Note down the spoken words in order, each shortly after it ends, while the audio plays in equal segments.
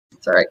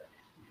Sorry.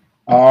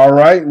 All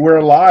right,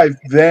 we're live.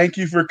 Thank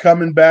you for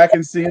coming back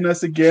and seeing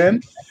us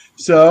again.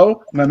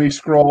 So let me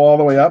scroll all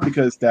the way up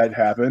because that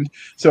happened.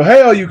 So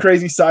hey, all you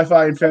crazy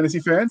sci-fi and fantasy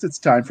fans, it's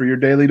time for your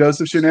daily dose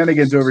of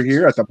shenanigans over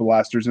here at the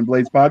Blasters and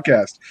Blades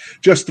podcast.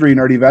 Just three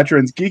nerdy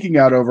veterans geeking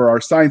out over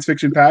our science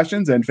fiction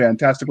passions and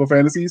fantastical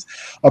fantasies.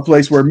 A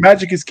place where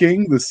magic is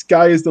king, the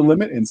sky is the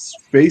limit, and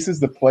space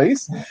is the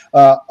place.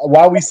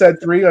 While we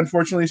said three,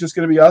 unfortunately, it's just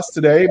going to be us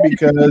today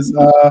because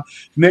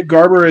Nick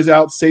Garber is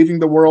out saving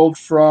the world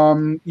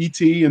from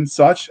ET and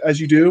such, as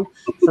you do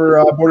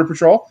for Border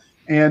Patrol.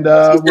 And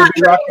he's not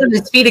tripping on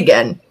his feet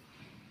again.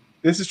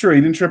 This is true.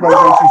 He didn't trip on his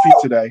own 2 feet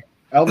today.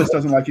 Elvis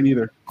doesn't like it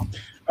either.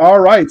 All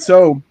right.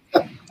 So,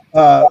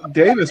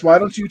 Davis, why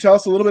don't you tell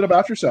us a little bit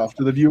about yourself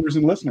to the viewers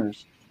and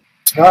listeners?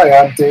 Hi,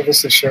 I'm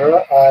Davis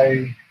Ashura.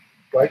 I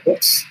write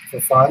books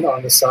for fun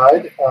on the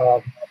side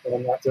when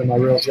I'm not doing my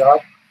real job.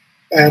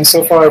 And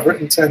so far I've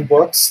written 10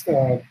 books.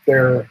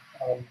 They're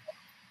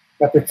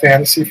epic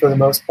fantasy for the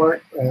most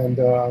part. And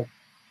a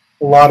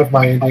lot of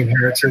my Indian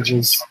heritage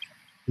is,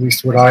 at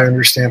least what I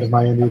understand of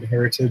my Indian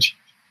heritage,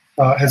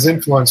 has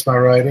influenced my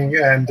writing,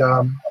 and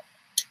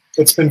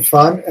it's been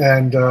fun,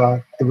 and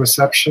the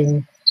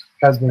reception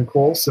has been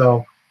cool,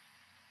 so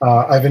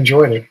I've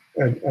enjoyed it.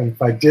 And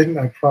if I didn't,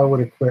 I probably would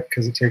have quit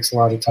because it takes a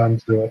lot of time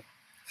to do it.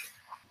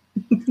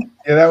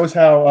 Yeah, that was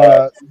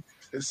how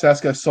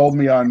Seska sold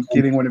me on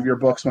getting one of your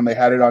books when they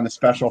had it on a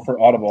special for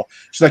Audible.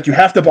 She's like, you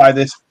have to buy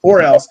this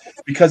or else,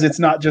 because it's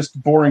not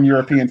just boring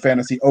European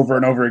fantasy over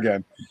and over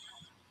again.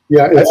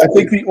 Yeah, I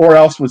think the or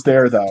else was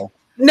there, though.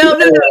 No.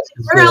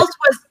 Or else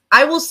was,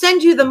 I will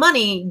send you the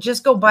money,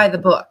 just go buy the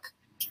book.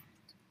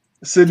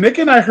 So Nick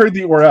and I heard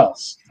the or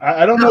else.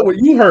 I don't know what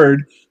you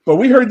heard, but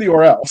we heard the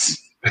or else.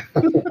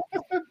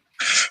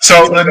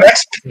 So the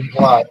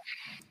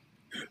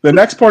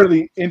next part of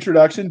the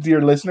introduction,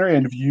 dear listener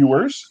and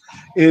viewers,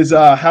 is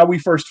how we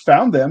first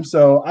found them.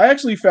 So I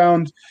actually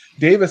found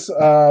Davis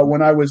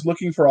when I was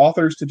looking for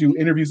authors to do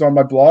interviews on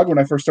my blog when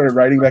I first started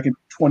writing back in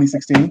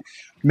 2016.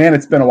 Man,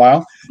 it's been a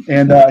while.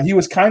 And he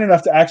was kind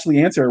enough to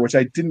actually answer, which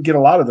I didn't get a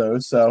lot of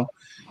those. So,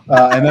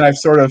 and then I've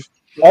sort of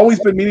always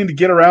been meaning to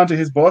get around to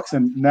his books.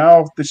 And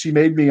now that she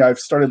made me, I've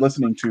started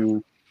listening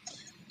to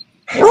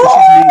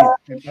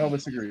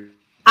Elvis agrees.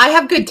 I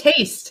have good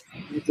taste.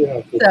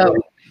 So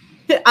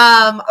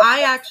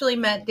I actually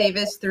met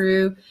Davis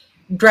through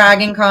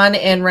Dragon Con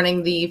and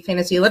running the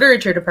fantasy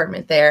literature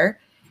department there.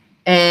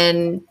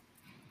 And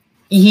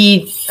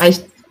I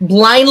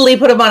blindly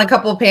put him on a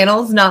couple of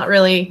panels, not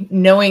really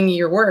knowing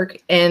your work.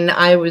 And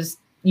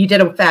you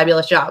did a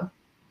fabulous job.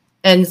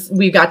 And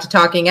we got to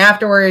talking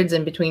afterwards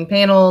and between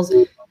panels.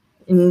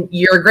 And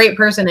you're a great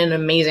person and an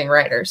amazing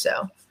writer.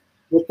 So,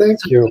 well, thank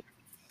you.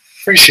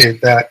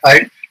 Appreciate that.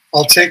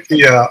 I'll take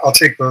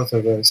both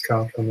of those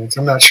compliments.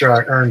 I'm not sure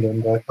I earned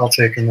them, but I'll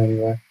take them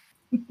anyway.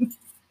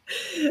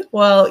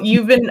 Well,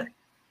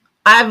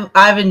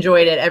 I've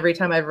enjoyed it every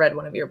time I've read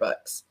one of your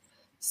books.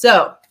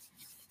 So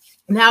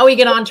now we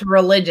get on to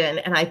religion,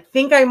 and I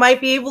think I might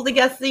be able to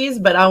guess these,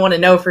 but I want to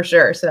know for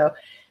sure. So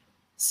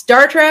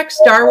Star Trek,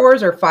 Star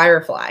Wars, or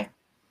Firefly?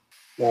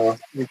 Well,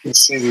 you can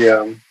see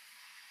the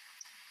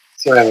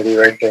Serenity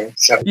right there.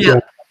 So, yeah.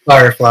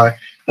 Firefly.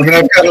 I mean,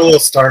 I've got a little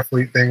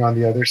Starfleet thing on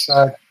the other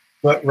side,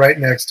 but right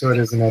next to it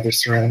is another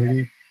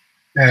Serenity.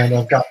 And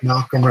I've got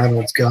Malcolm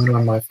Reynolds' gun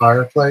on my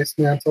fireplace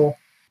mantle.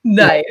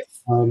 Nice.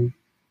 The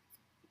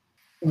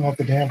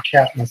damn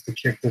cat must have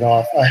kicked it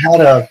off. I had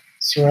a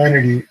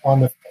Serenity on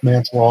the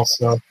mantle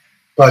also.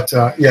 But,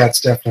 yeah,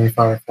 it's definitely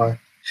Firefly.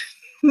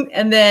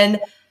 And then...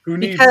 Who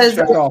needs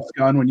Chekhov's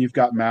gun when you've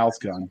got Mal's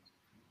gun?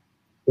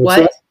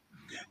 What?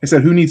 I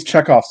said, who needs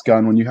Chekhov's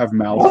gun when you have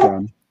Mal's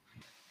gun?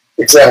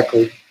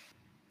 Exactly.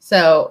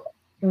 So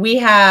we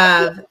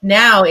have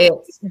now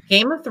it's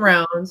Game of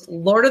Thrones,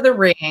 Lord of the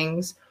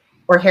Rings,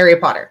 or Harry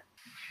Potter.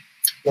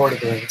 Lord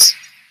of the Rings.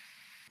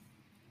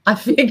 I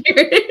figured.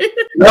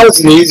 That was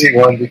an easy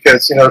one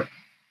because, I'm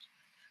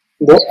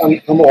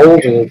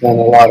older than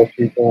a lot of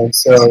people, and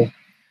so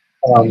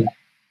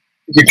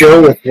you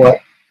go with what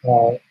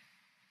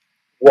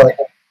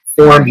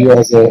formed you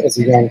as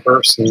a young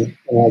person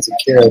and as a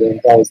kid, and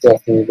that was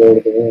definitely Lord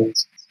of the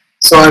Rings.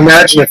 So I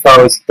imagine if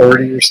I was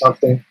 30 or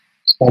something,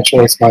 my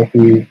choice might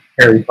be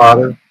Harry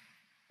Potter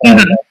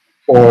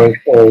or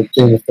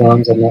Game of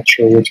Thrones. I'm not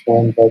sure which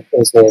one, but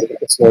it's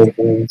Lord of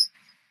the Rings.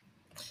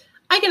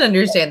 I can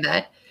understand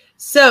that.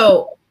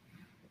 So,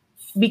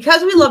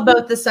 because we love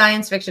both the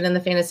science fiction and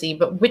the fantasy,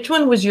 but which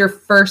one was your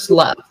first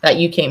love that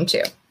you came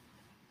to?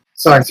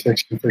 Science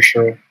fiction, for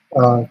sure.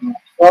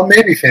 Well,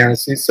 maybe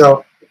fantasy.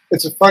 So,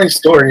 it's a funny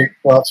story.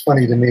 Well, it's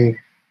funny to me.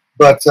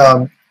 But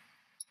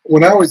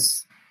when I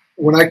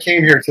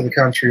came here to the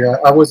country,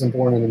 I wasn't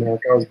born in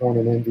America. I was born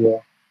in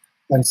India.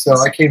 And so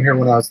I came here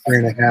when I was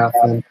 3.5.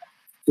 And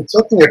it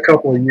took me a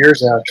couple of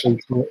years,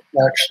 actually, to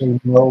actually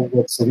know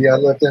what city I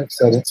lived in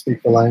because I didn't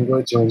speak the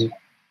language. And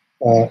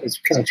it's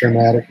kind of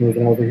dramatic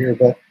moving over here.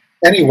 But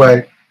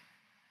anyway,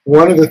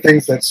 one of the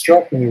things that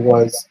struck me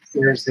was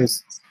there's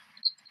this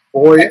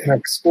boy in a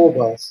school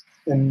bus,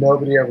 and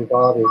nobody ever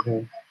bothered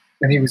him.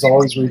 and he was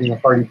always reading a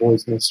Hardy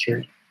Boys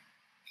mystery.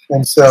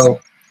 And so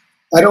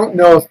I don't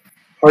know if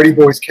Hardy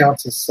Boys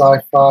counts as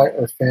sci-fi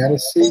or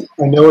fantasy.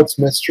 I know it's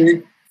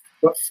mystery,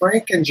 but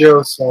Frank and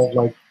Joe solved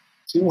like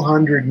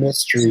 200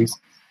 mysteries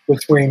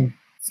between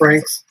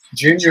Frank's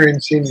junior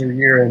and senior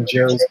year and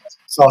Joe's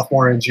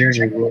sophomore and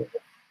junior year.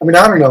 I mean,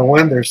 I don't know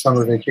when their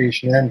summer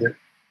vacation ended,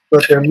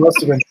 but there must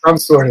have been some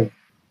sort of,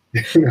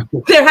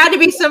 There had to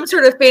be some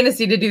sort of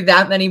fantasy to do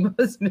that many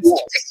mysteries.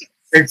 Yes,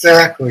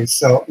 exactly.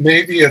 So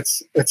maybe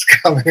it's a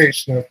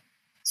combination of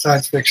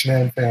science fiction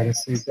and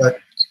fantasy. But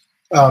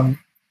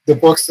the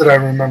books that I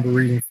remember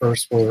reading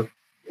first were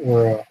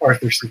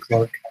Arthur C.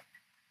 Clarke.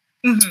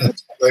 Mm-hmm.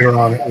 And later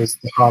on, it was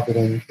The Hobbit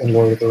and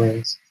Lord of the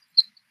Rings.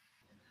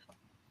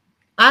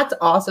 That's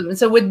awesome.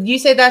 So would you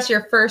say that's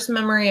your first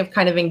memory of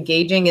kind of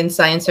engaging in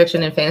science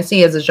fiction and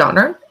fantasy as a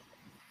genre?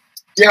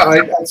 Yeah,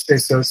 I'd say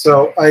so.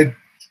 So I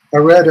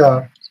read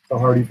the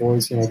Hardy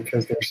Boys,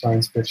 because they're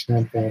science fiction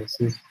and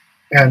fantasy.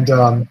 And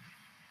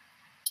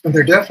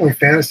they're definitely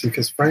fantasy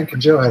because Frank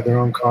and Joe had their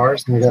own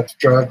cars and they got to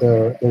drive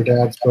their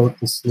dad's boat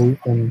to sleep.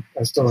 And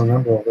I still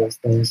remember all those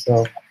things.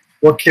 So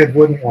what kid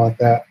wouldn't want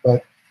that?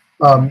 But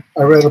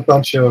I read a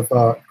bunch of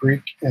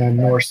Greek and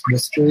Norse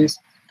mysteries.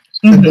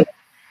 Mm-hmm. And then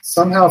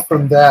somehow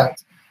from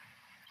that,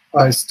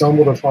 I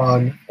stumbled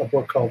upon a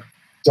book called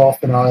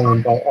Dolphin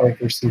Island by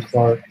Arthur C.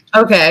 Clarke.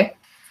 Okay.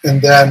 And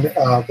then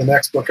the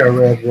next book I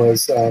read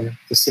was The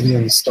City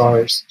and the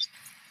Stars.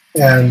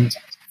 And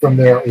from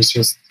there, it was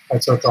just, I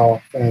took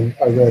off and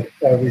I read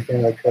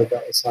everything I could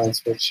that was science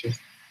fiction.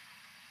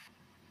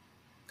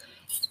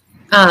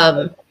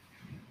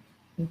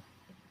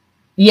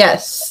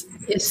 Yes,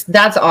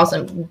 that's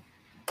awesome.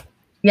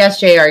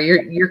 Yes, JR,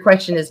 your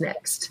question is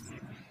next.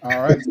 All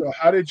right. So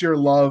how did your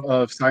love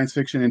of science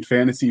fiction and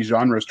fantasy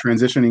genres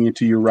transitioning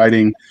into you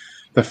writing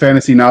the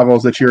fantasy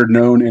novels that you're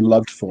known and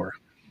loved for?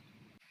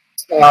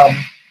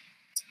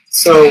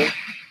 So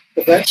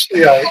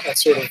eventually I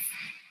sort of,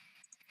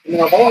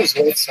 I've always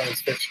loved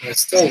science fiction. I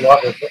still love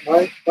it,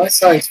 but my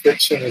science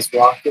fiction is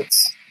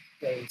rockets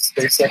and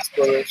space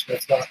exploration.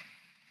 It's not,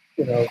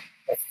 a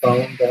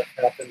phone that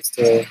happens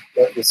to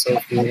let you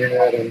surf the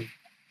internet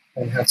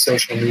and have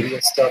social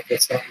media stuff.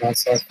 That's not my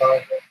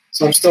sci-fi.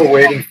 So I'm still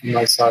waiting for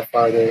my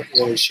sci-fi to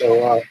really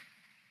show up.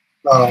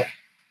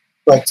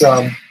 But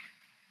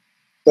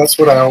that's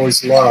what I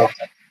always loved.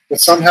 But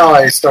somehow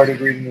I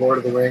started reading Lord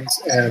of the Rings,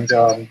 and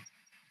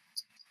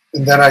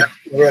then I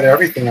read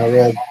everything. I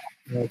read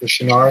the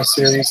Shannara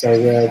series. I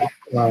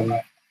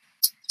read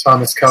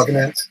Thomas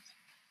Covenant.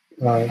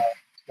 I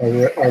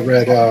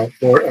read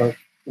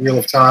Wheel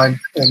of Time,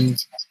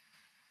 and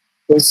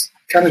those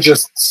kind of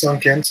just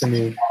sunk into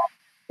me.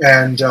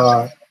 And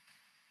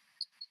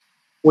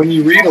when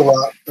you read a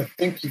lot, I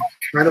think you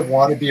kind of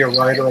want to be a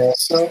writer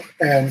also.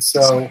 And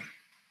so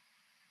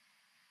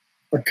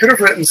I could have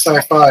written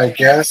sci-fi, I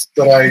guess,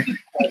 but I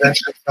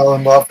eventually fell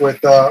in love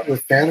with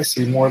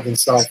fantasy more than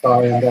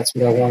sci-fi, and that's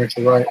what I wanted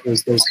to write,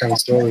 was those kind of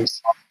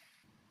stories.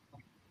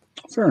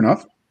 Fair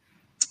enough.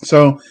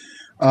 So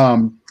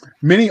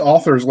many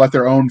authors let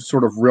their own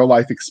sort of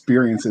real-life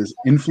experiences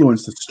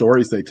influence the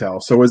stories they tell.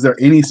 So is there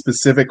any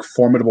specific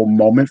formidable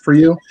moment for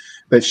you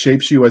that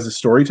shapes you as a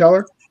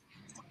storyteller?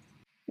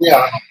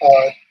 Yeah,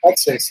 I'd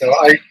say so.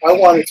 I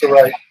wanted to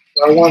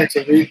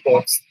read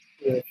books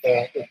with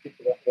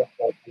people that looked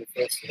like me,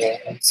 first of all.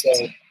 And so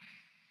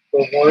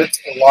there weren't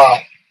a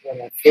lot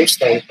when I first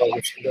started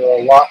publishing. There are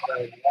a lot more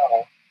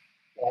now,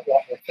 a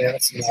lot more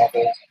fantasy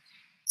novels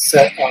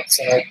set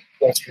outside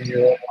Western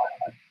Europe.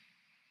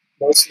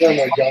 Most of them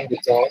are young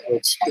adult,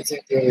 which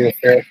isn't really a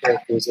fair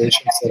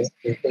characterization. So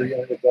if they're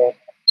young adult,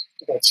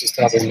 that's just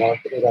how they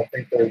market it. I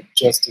think they're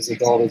just as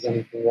adult as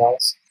anything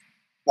else.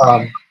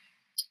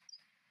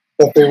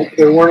 But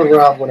they weren't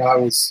around when I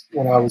was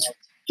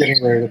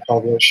getting ready to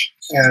publish,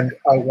 and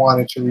I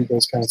wanted to read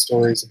those kind of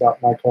stories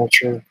about my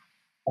culture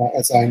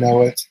as I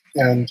know it.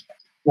 And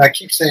I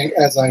keep saying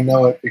as I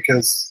know it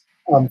because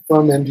I'm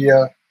from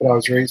India, but I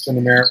was raised in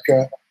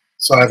America,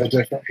 so I have a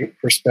different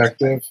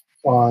perspective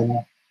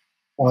on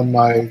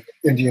my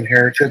Indian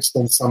heritage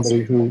than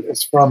somebody who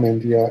is from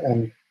India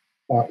and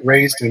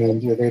raised in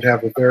India. They'd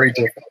have a very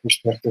different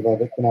perspective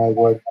of it than I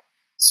would.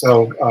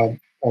 So I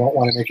don't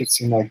want to make it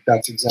seem like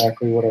that's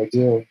exactly what I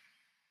do.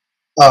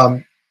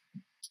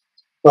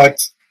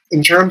 But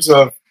in terms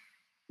of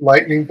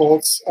lightning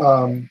bolts,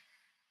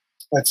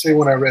 I'd say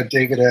when I read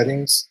David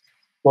Eddings'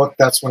 book,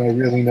 that's when I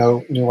really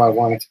knew I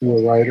wanted to be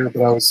a writer.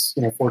 But I was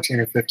 14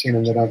 or 15,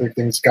 and then other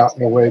things got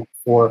in the way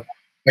before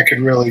I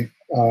could really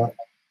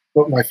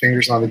put my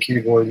fingers on the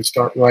keyboard and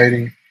start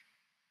writing.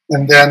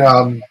 And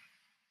then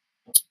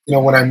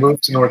when I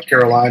moved to North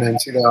Carolina in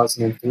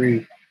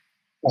 2003,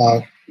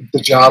 the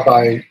job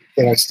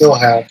that I still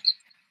have,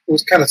 it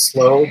was kind of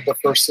slow the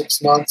first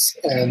 6 months,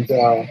 and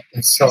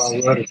so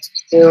I wrote a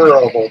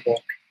terrible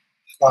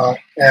book,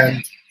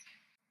 and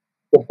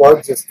the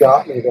bug just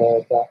got me there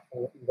at that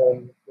point, and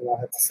then I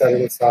had to set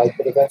it aside.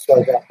 But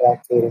eventually, I got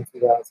back to it in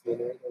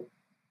 2008, and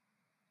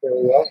here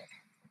we are.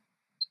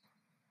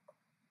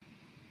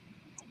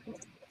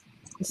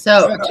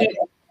 So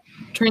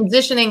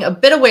transitioning a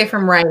bit away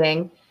from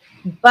writing,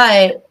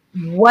 but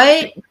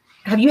what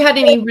have you had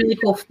any really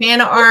cool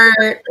fan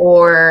art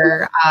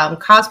or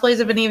cosplays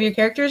of any of your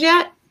characters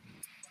yet?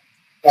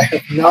 I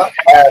have not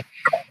had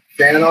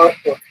fan art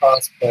or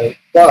cosplay,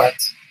 but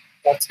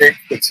I'll take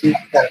the 2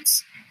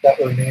 pets that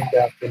were named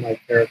after my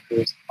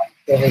characters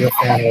over the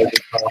fan art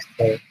or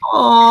cosplay.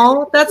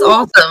 Oh, that's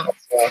awesome.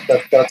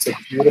 That's a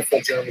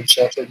beautiful German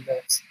Shepherd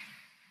mix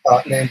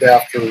named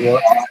after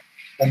Rook.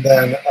 And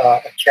then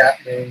a cat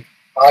named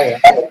Aya.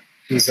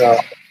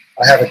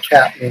 I have a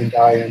cat named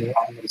Aya in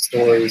one of the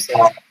stories.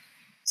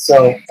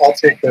 So I'll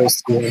take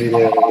those 2 any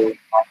day of the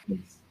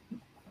week.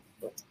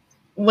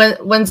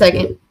 One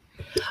second.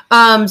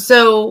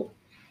 So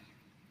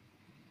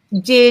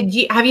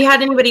have you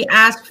had anybody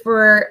ask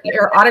for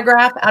your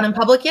autograph out in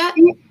public yet?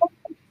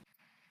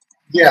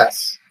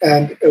 Yes,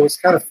 and it was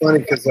kind of funny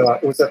because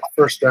it was at the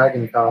first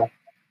Dragon Con.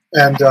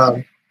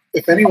 And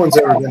if anyone's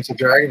ever been to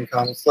Dragon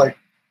Con, it's like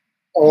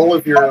all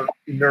of your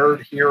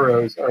nerd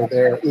heroes are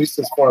there, at least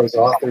as far as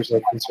authors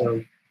are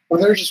concerned. When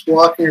they're just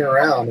walking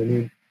around, I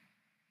mean,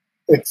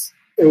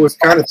 it was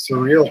kind of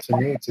surreal to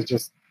me to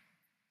just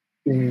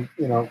be,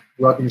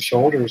 rubbing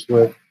shoulders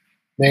with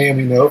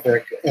Naomi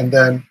Novik. And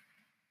then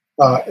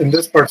in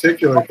this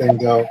particular thing,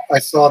 though, I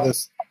saw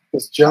this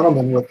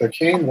gentleman with a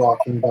cane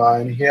walking by,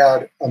 and he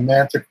had a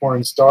Manticore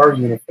and Star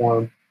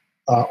uniform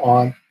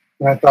on.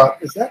 And I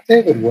thought, is that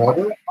David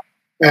Weber?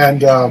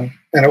 And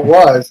it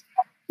was.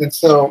 And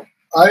so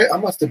I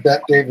must have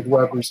bet David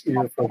Weber's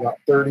ear for about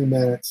 30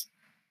 minutes.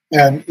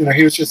 And,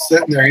 he was just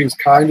sitting there. He was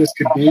kind as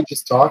could be,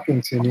 just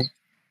talking to me.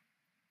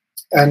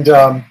 And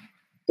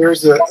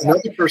there's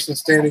another person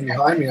standing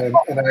behind me, and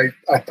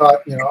I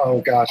thought,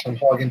 oh, gosh, I'm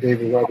hogging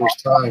David Weber's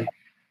time.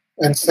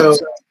 And so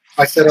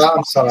I said, oh,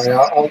 I'm sorry,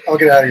 I'll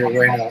get out of your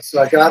way now.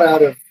 So I got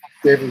out of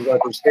David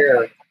Weber's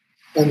hair,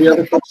 and the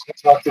other person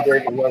talked to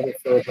David Weber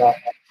for about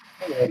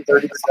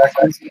 30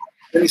 seconds.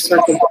 Then he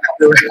circled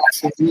back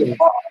around to me,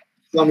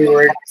 saw me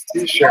wearing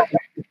his T-shirt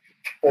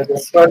or the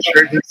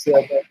sweatshirt. He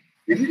said,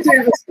 "Did you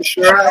David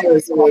Ashura?" I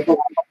said,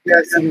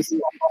 "Yes." And he said,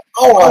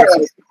 "Oh, I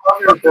love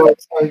your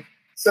books. I'm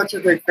such a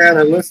big fan.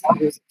 I listen to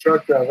him as a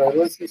truck driver. I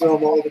listen to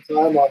him all the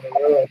time on the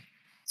road."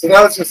 So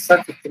that was just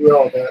such a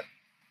thrill that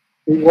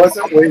he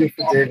wasn't waiting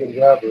for David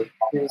Weber.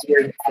 He was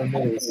waiting for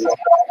me. So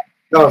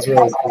that was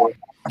really cool.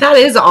 That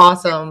is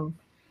awesome.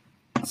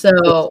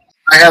 So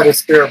I had a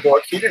spare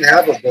book. He didn't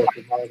have a book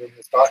of mine in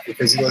his pocket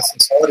because he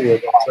listens to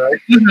audiobooks, right?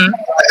 Mm-hmm.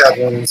 I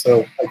had one, and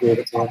so I gave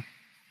it to him.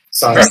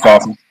 That's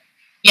awesome.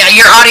 Yeah,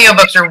 your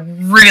audiobooks are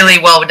really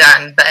well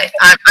done, but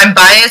I'm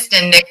biased,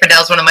 and Nick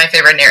Fidell's one of my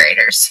favorite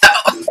narrators.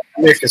 So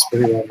Nick is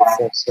pretty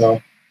wonderful.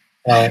 So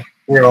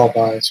we're all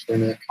biased for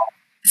Nick.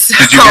 So,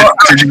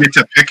 did you get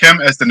to pick him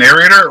as the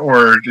narrator,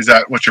 or is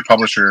that what your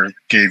publisher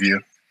gave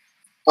you?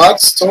 Odd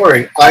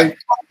story. I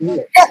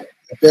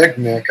begged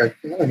Nick. I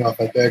don't know if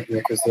I begged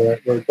Nick is the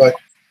right word, but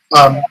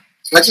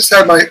I just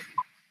had my.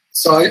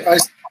 So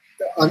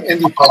I'm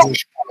indie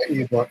published my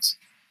ebooks,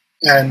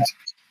 and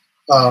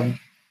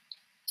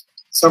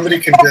somebody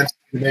convinced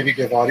me to maybe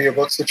give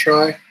audiobooks a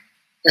try,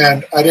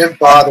 and I didn't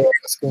bother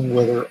asking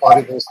whether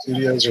Audible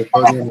Studios or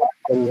Podium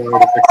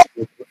wanted to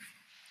pick it.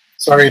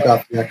 Sorry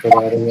about the echo,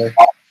 by the way.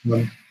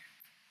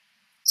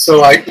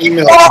 So I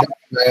emailed him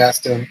and I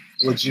asked him,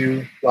 "Would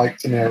you like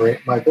to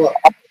narrate my book?"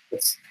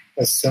 It's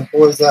as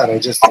simple as that. I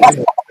just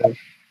emailed him.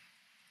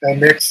 And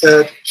Nick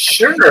said,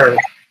 "Sure,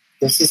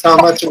 this is how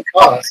much it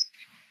costs."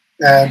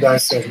 And I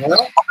said,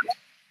 "Well,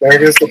 there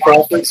goes the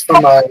profits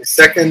from my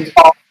second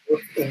book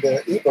in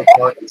the ebook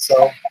market."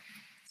 So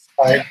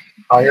I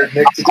hired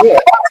Nick to do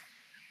it.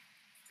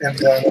 And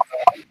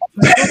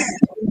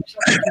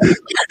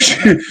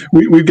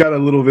we've got a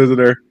little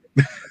visitor.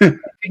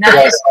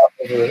 Nice.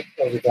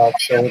 over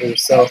Doc's shoulder.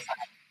 So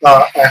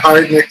I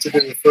hired Nick to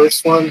do the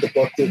first one. The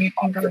book did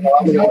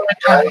phenomenal.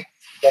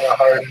 Then I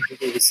hired him to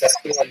do the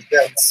second one.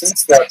 Then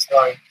since that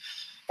time,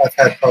 I've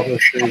had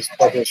publishers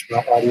publish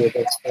my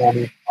audiobooks for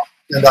me,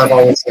 and I've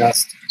always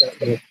asked Nick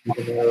to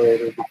be the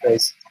narrator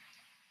because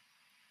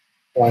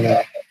why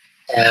not?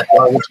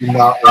 Why would you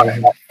not want to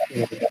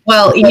have?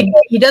 Well,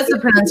 he does the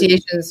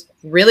pronunciations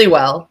really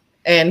well,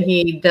 and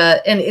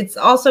it's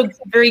also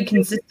very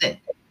consistent.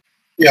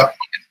 Yeah,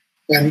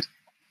 and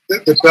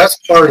the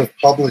best part of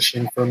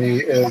publishing for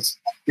me is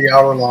the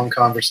hour-long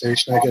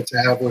conversation I get to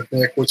have with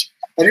Nick, which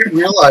I didn't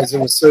realize it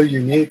was so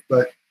unique,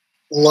 but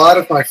a lot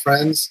of my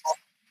friends,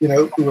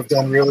 who have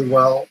done really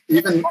well,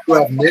 even who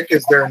have Nick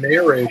as their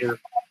narrator,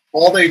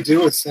 all they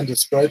do is send a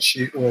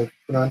spreadsheet with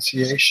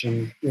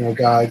pronunciation,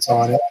 guides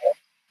on it.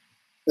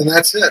 And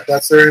that's it.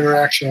 That's their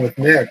interaction with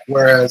Nick.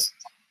 Whereas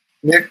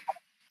Nick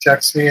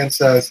texts me and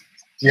says,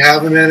 "Do you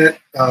have a minute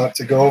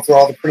to go over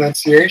all the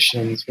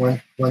pronunciations?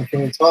 When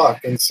can we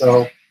talk?" And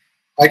so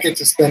I get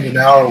to spend an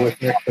hour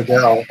with Nick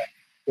Fidell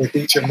with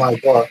each of my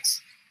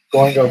books,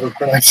 going over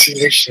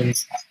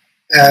pronunciations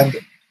and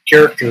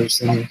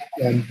characters and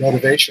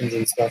motivations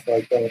and stuff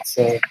like that.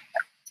 So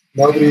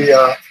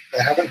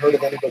I haven't heard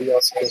of anybody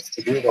else who gets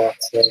to do that.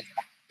 So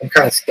I'm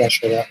kind of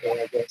special that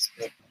way, I guess.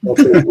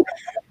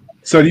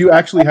 So do you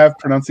actually have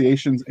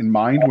pronunciations in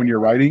mind when you're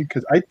writing?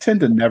 Because I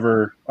tend to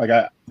never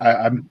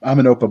I'm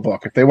an open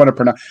book. If they want to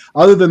pronounce,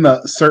 other than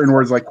the certain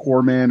words like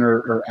corpsman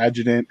or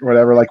adjutant or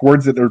whatever, like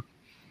words that are,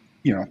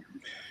 you know,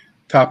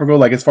 topical,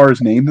 like as far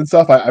as names and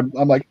stuff,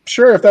 I'm like,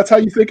 sure, if that's how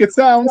you think it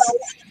sounds.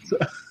 So.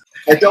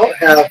 I don't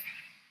have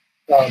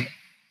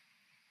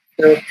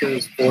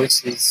characters'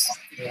 voices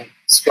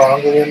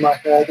strongly in my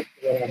head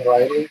when I'm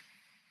writing.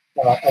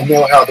 I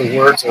know how the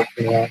words are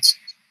pronounced.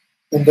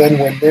 And then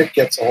when Nick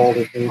gets a hold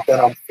of me,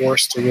 then I'm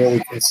forced to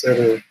really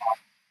consider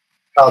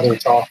how they're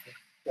talking.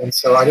 And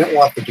so I didn't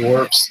want the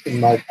dwarves in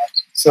my...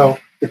 So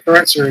the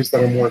current series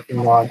that I'm working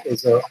on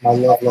is my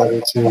love letter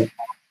to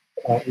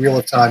Wheel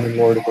of Time and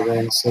Lord of the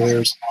Rings. So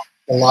there's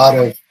a lot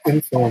of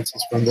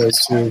influences from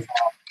those two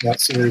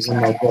that series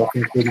in my book,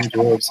 including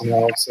dwarves and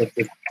elves of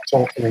the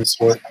Tolkien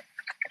sort.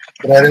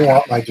 But I didn't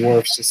want my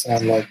dwarves to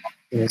sound like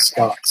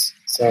Scots.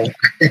 So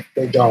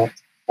they don't,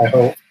 I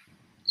hope.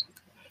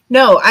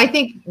 No, I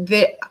think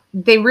that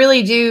they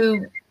really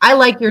do. I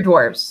like your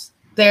dwarves.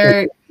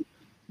 They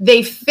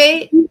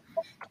fit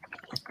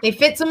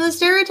some of the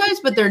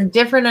stereotypes, but they're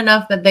different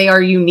enough that they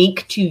are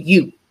unique to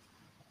you.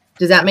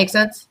 Does that make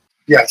sense?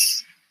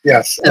 Yes.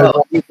 So, I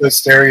want those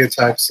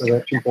stereotypes so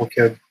that people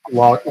could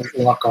lock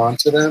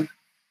onto them.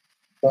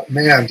 But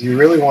man, do you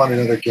really want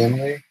another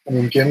Gimli? I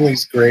mean,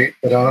 Gimli's great,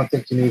 but I don't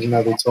think you need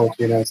another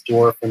Tolkien as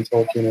dwarf and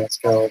Tolkien as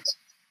elves.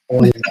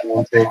 Only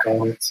one take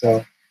on it.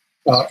 So,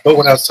 but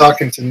when I was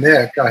talking to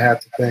Nick, I had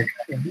to think,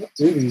 what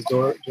do these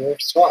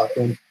dwarves talk?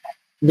 And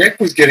Nick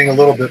was getting a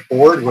little bit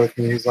bored with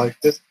me. He's like,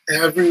 does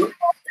every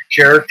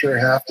character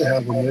have to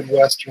have a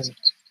Midwestern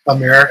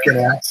American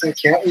accent?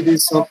 Can't we do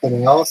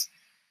something else?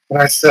 And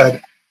I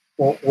said,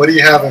 well, what do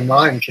you have in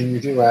mind? Can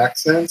you do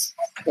accents?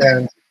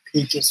 And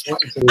he just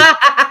went into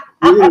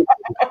Nick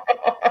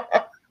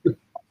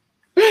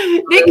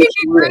can do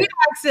great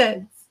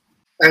accents.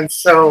 And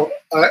so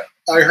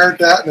I heard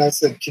that and I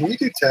said, can you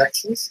do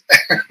Texas?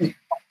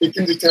 He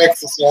can do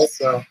Texas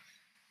also.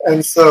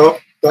 And so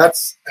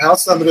that's how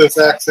some of those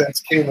accents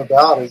came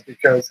about, is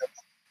because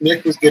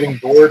Nick was getting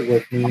bored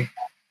with me,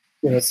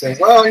 saying,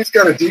 well, he's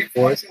got a deep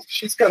voice.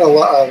 She's got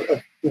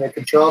a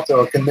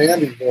contralto, a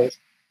commanding voice.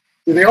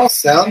 Do they all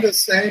sound the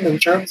same in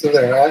terms of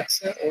their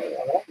accent? I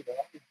don't know.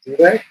 Do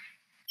they?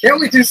 Can't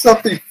we do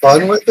something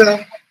fun with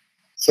them?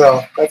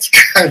 So that's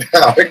kind of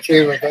how it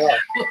came about.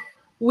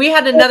 We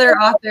had another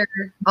author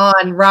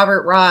on,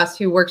 Robert Ross,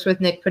 who works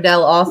with Nick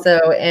Podell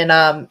also,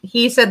 and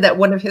he said that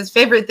one of his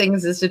favorite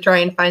things is to try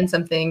and find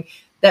something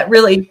that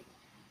really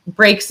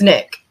breaks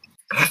Nick.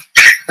 I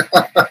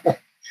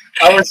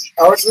was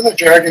in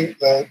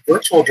the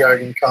virtual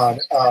Dragon Con,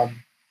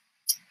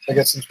 I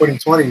guess in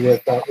 2020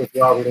 with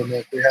Robert and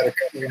Nick. We had a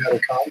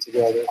con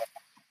together,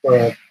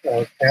 or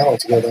a panel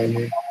together. I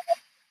mean.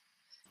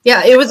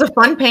 Yeah, it was a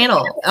fun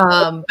panel.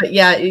 But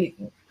yeah,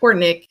 poor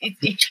Nick.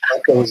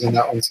 Echo was in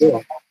that one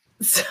too.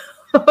 So,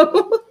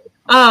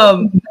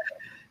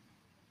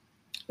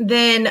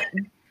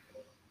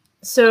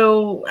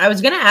 so I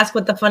was going to ask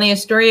what the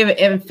funniest story of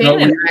fan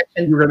interaction.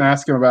 You were going to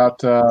ask him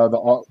about let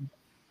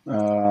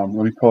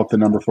me pull up the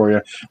number for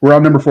you. We're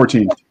on number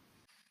 14.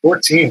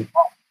 14.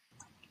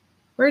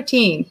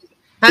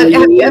 Have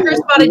you ever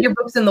spotted your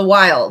books in the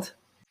wild?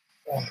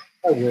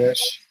 I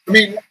wish. I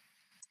mean,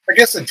 I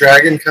guess at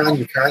Dragon Con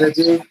you kind of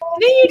do. Didn't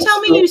you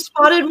tell me you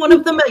spotted one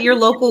of them at your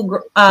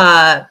local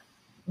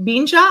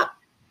bean shop?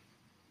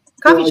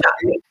 Coffee shop?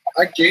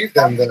 I gave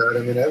them that. I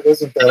mean, it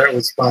wasn't that it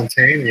was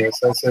spontaneous.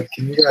 I said,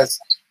 can you guys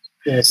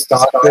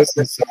stock this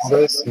and sell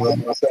this?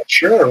 And I said,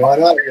 sure, why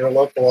not? You're a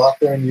local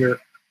author and you're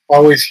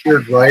always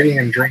here writing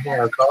and drinking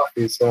our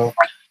coffee. So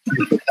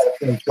you put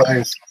that in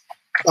place.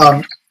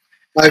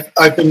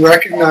 I've been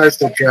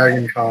recognized at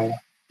Dragon Con,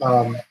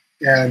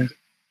 and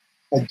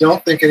I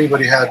don't think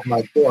anybody had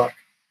my book,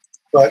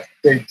 but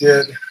they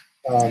did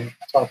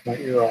talk my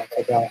ear off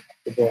about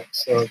the book,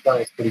 so that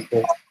was pretty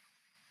cool.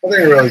 I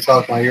think it really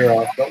talked my ear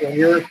off, but when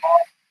you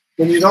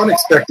don't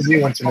expect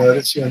anyone to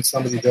notice you and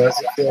somebody does,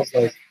 it feels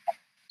like,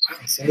 wow,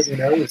 somebody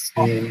noticed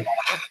me. And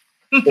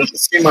they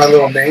just see my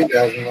little name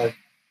tag and like,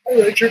 I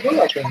read your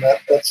book, and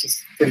that's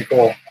just pretty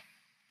cool.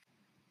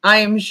 I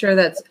am sure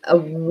that's a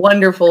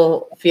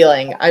wonderful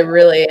feeling. I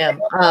really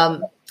am.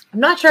 I'm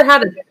not sure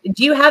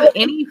do you have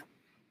any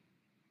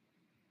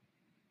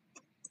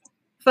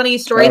funny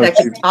story that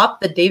could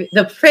top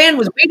the fan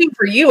was waiting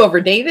for you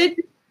over David?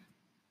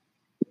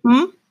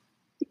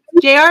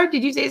 JR,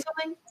 did you say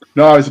something?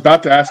 No, I was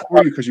about to ask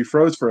for you because you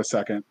froze for a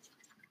second.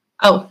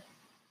 Oh,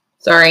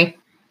 sorry.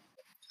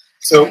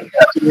 So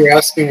you're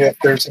asking if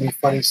there's any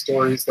funny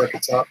stories that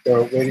could top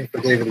waiting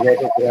for David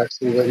Weber, but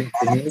actually waiting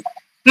for me?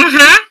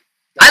 Mm-hmm.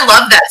 I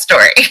love that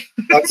story.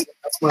 That's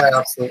my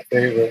absolute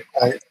favorite.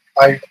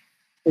 I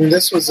mean,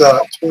 this was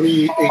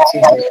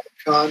 2018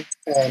 Con,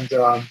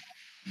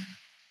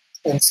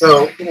 and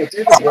so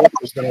David Weber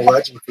has been a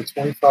legend for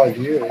 25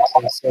 years,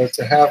 and so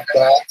to have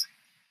that,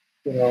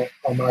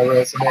 on my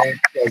resume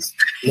as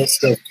a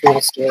list of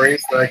cool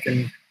stories that I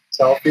can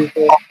tell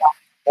people,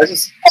 I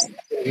just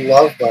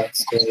love that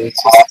story.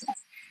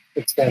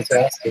 It's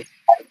fantastic.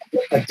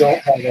 I don't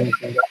have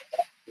anything.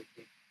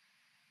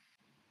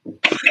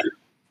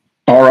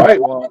 All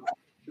right. Well,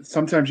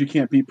 sometimes you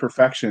can't beat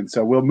perfection,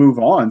 so we'll move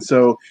on.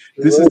 So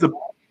this is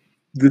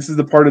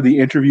the part of the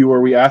interview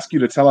where we ask you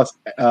to tell us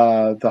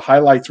the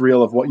highlights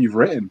reel of what you've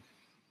written.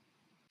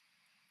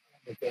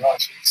 Oh my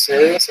gosh, are you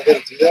serious? I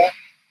got to do that?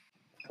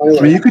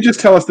 I mean, you could just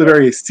tell us the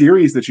various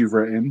series that you've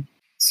written.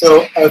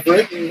 So I've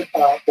written,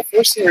 the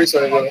first series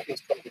I wrote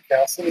was called The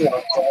Castle and the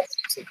Outcast.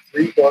 It's a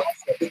 3-book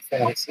epic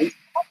fantasy.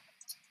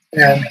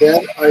 And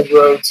then I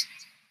wrote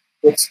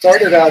what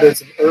started out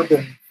as an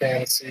urban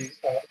fantasy,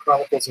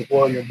 Chronicles of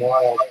William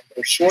Wilde.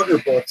 They're shorter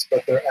books,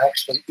 but they're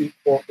actually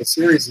equal. The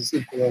series is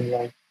equal in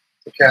length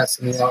to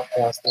Castle and the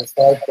Outcast. There's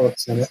 5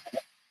 books in it.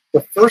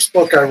 The first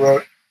book I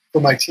wrote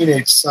for my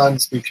teenage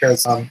sons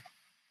because I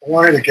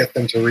wanted to get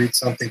them to read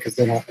something because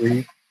they don't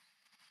read.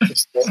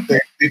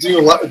 They do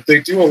a lot. They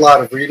do a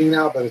lot of reading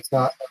now, but it's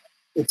not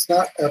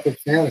epic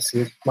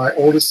fantasy. My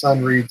oldest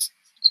son reads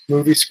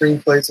movie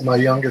screenplays, and my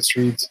youngest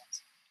reads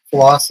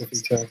philosophy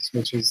texts,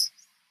 which is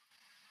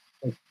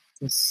like,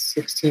 he's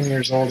 16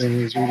 years old and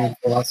he's reading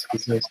philosophy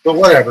texts. But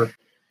whatever.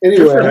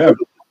 Anyway, good for him.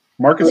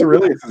 Marcus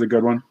Aurelius is a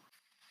good one.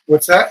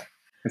 What's that?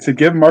 I said,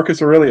 give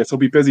Marcus Aurelius. He'll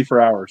be busy for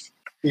hours.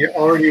 He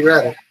already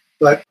read it,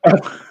 but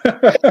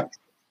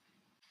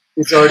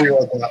he's already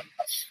read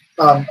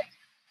that.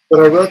 But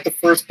I wrote the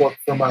first book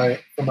for my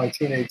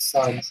teenage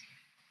sons,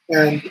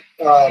 and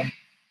the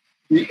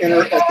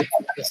inner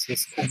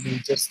epicuricist in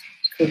me just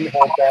couldn't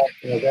hold back,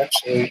 and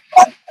eventually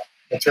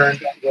I turned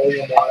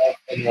William Wilde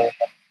from a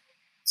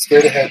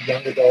straight-ahead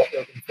young adult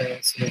urban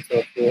fantasy into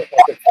a pure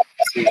epic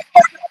fantasy.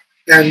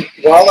 And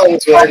while I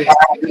was writing, I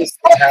noticed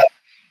that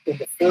in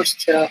the first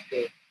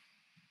chapter,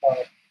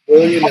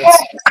 William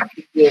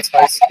is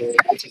high school,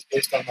 which is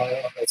based on my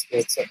own high school,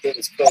 except it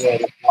was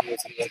co-ed and he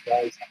was in that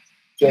guy's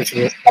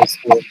Jesuit high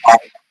school.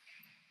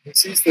 He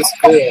sees this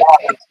girl,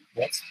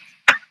 and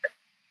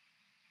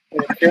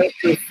the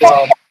character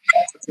from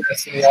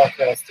Fantasy and the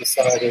Outcast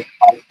decided,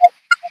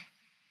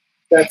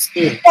 that's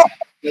me. I thought,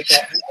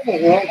 how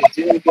in the world did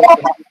you get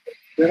them?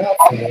 They're not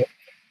from it.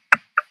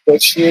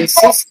 But she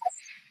insisted,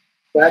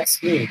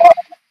 that's me.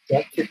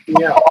 Don't kick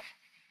me out.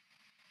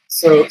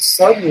 So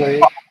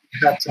suddenly, I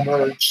had to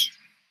merge,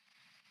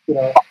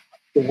 the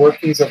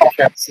workings of the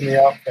Cats and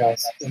the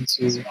Outcasts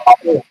into,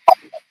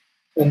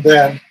 and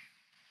then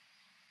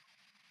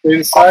they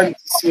decided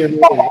to see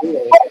another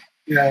world,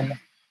 and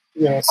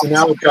so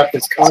now we've got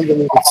this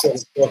convoluted set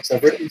of books.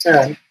 I've written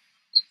 10,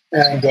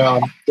 and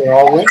they're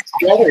all linked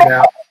together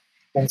now,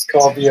 and it's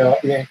called the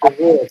Anchored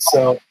World.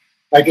 So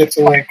I get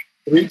to link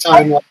 3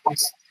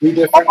 timelines, 3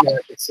 different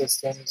magic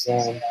systems,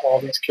 and all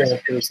these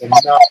characters, and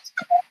not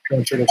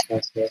contradict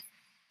myself.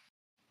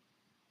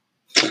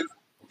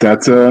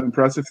 That's an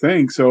impressive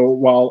thing. So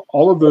while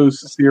all of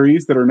those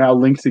series that are now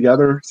linked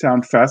together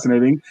sound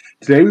fascinating,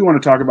 today we want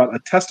to talk about A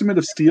Testament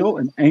of Steel,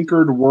 an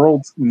Anchored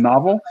Worlds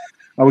novel,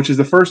 which is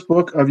the first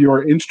book of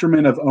your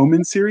Instrument of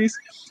Omen series.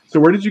 So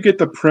where did you get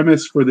the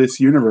premise for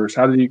this universe?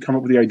 How did you come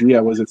up with the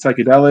idea? Was it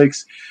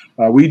psychedelics,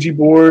 Ouija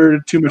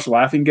board, too much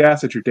laughing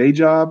gas at your day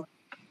job?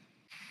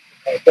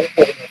 Don't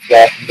put enough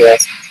laughing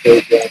gas at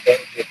your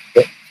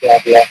day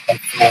job.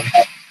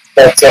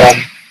 But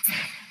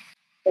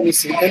let me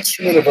see,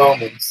 Instrument of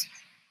Omens.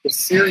 The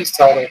series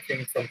title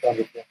came from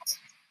Thundercats.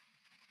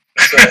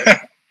 So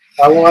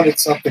I wanted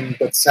something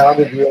that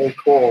sounded really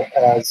cool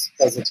as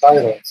a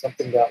title,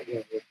 something that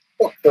would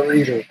hook the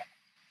reader.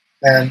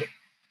 And,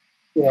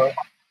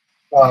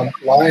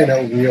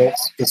 Lionel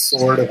wields the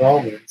Sword of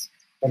Omens.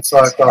 And so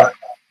I thought,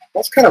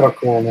 that's kind of a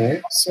cool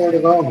name, Sword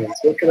of Omens.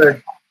 What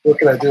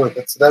could I do with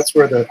it? So that's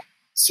where the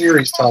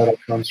series title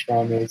comes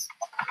from, is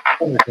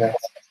Thundercats.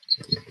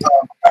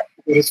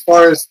 But as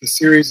far as the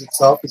series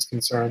itself is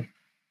concerned,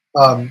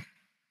 that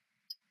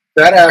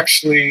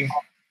actually,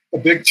 not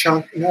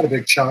a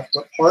big chunk,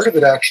 but part of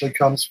it actually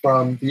comes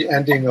from the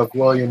ending of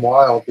William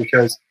Wilde,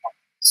 because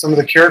some of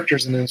the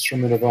characters in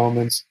Instrument of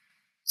Omens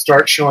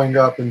start showing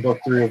up in book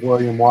 3 of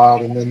William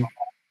Wilde, and then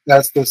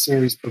as the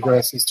series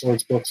progresses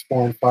towards books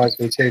 4 and 5,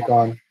 they take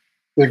on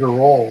bigger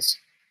roles.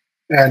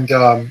 And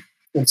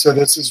so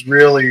this is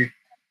really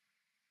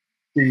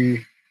a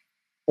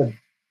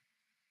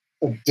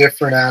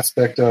different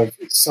aspect of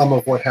some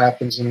of what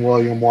happens in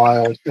William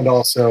Wilde, and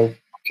also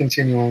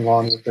continuing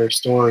on with their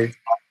story.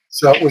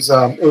 So it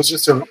was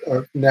just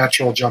a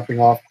natural jumping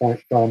off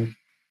point from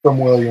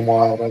William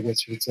Wilde, I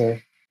guess you would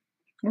say.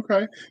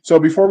 Okay. So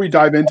before we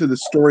dive into the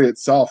story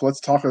itself,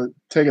 let's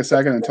take a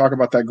second and talk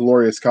about that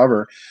glorious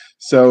cover.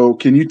 So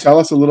can you tell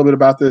us a little bit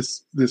about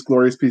this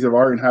glorious piece of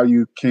art and how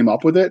you came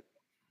up with it?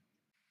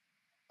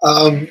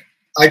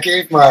 I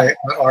gave my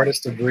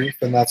artist a brief,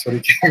 and that's what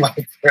he came up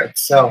with.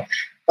 So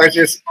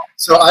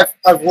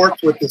I've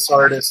worked with this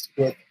artist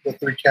with the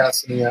 3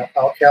 Cats and the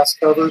Outcast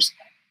covers.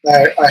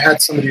 I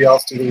had somebody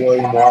else do the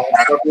William Wilde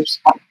covers.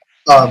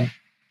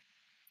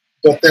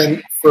 But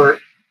then for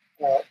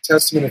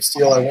Testament of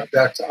Steel, I went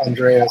back to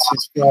Andreas.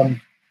 He's from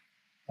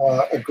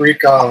a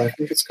Greek island. I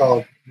think it's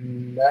called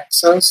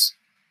Naxos.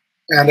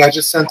 And I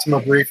just sent him a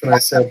brief, and I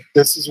said,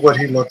 "This is what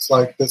he looks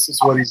like. This is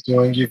what he's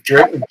doing. You've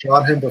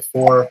drawn him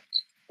before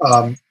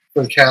for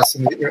the cast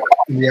in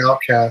the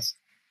Outcast."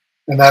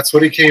 And that's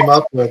what he came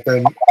up with.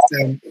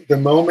 And the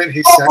moment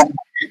he sent me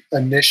the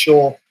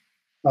initial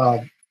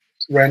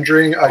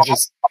rendering,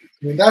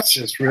 that's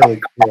just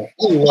really cool.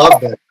 I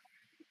love that.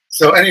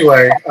 So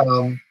anyway,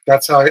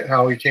 that's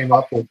how he came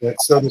up with it.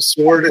 So the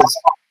sword is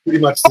pretty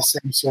much the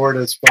same sword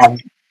as from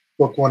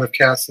book 1 of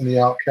Cast and the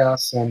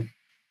Outcasts, and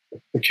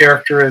the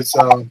character is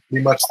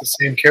pretty much the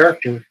same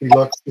character. He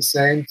looks the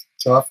same,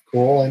 tough,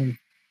 cool, and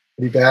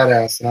pretty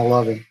badass, and I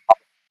love him.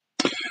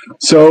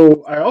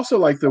 So I also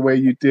like the way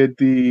you did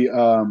the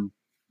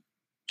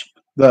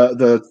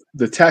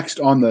text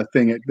on the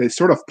thing. It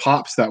sort of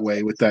pops that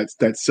way with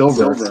that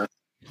silver.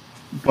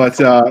 But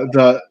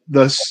the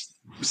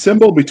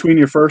symbol between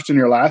your first and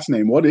your last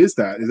name, what is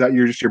that? Is that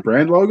just your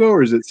brand logo,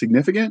 or is it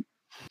significant?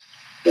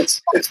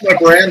 It's my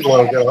brand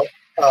logo.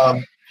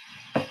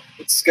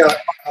 It's got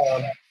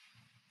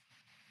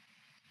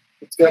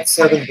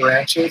 7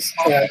 branches,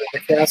 and in the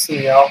Cast and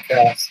the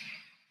Outcast,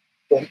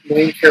 the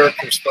main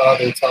character's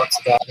father talks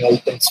about how he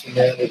thinks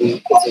humanity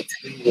is a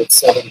tree with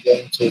 7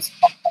 branches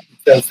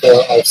because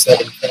there are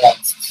 7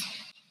 casts.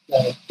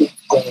 And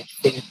each branch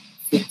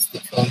feeds the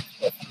trunk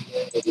of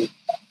humanity.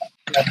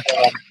 And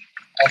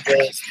I'm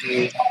going to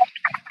do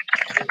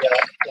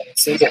that in a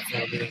single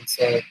family, and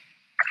so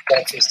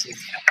I've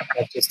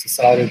just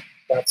decided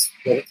that's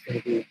what it's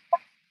going to be.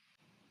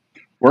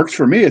 Works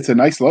for me. It's a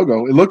nice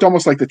logo. It looked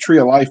almost like the Tree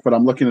of Life, but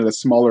I'm looking at a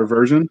smaller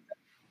version.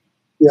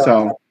 Yeah.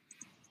 So.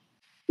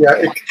 Yeah,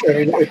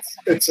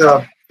 it's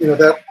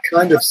that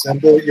kind of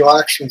symbol. You'll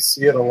actually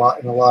see it a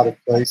lot in a lot of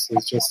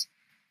places, just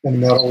in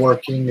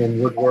metalworking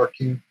and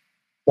woodworking.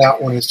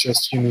 That one is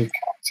just unique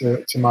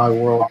to my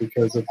world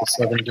because of the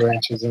 7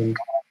 branches and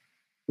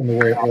the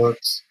way it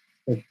looks.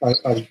 I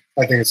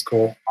think it's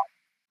cool.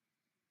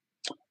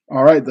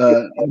 All right,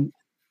 the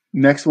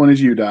next one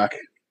is you, Doc.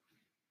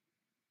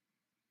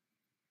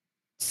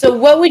 So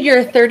what would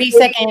your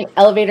 30-second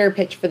elevator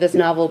pitch for this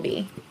novel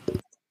be?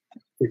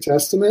 Your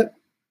Testament?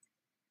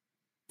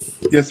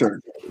 Yes,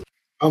 sir.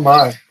 Oh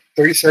my,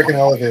 30-second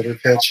elevator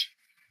pitch.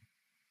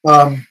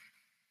 Let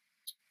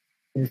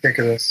me think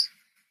of this.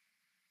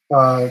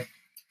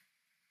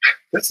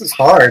 This is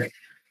hard.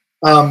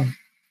 A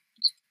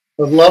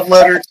love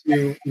letter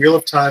to Wheel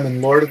of Time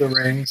and Lord of the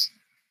Rings,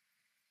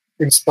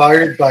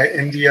 inspired by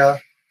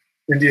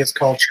India's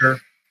culture,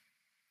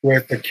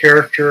 with a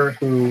character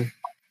who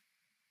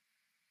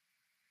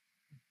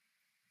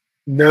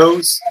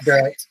knows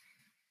that.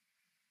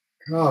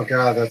 Oh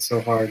God, that's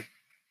so hard.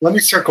 Let me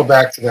circle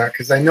back to that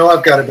because I know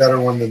I've got a better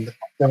one than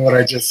what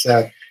I just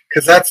said,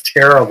 because that's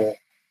terrible.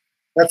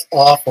 That's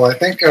awful. I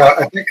think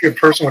a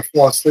person would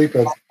fall asleep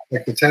at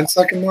like the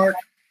 10-second mark.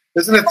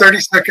 Isn't a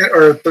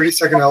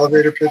 30-second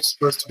elevator pitch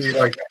supposed to be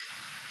like,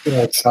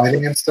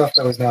 exciting and stuff?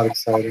 That was not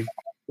exciting.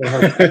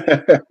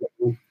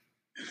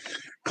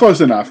 Close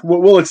enough.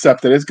 We'll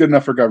accept it. It's good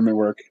enough for government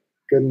work.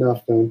 Good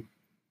enough then.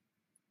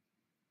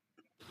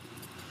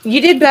 You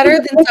did better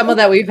than some of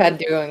that we've had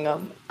doing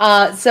them.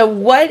 So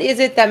what is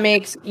it that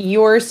makes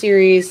your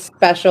series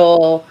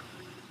special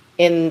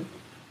Tolkien's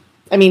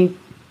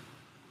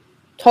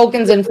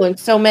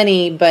influenced so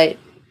many, but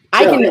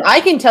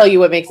I can tell you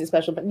what makes it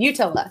special, but you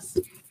tell us.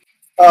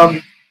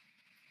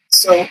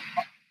 So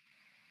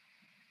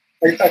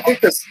I think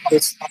this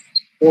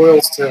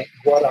boils to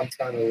what I'm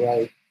trying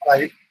to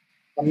write.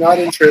 I'm not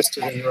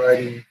interested in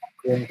writing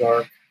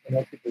grimdark. I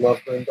know people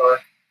love grimdark,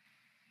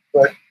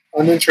 but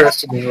I'm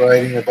interested in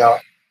writing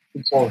about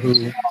people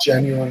who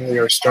genuinely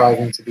are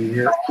striving to be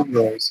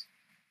heroes.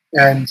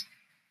 And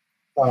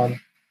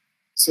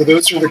so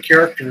those are the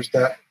characters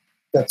that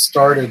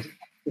started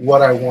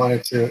what I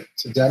wanted to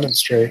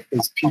demonstrate,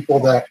 is people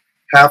that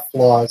have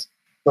flaws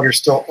but are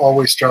still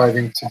always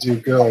striving to do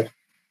good,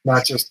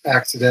 not just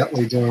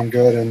accidentally doing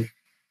good and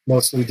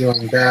mostly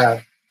doing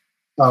bad.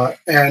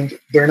 And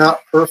they're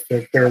not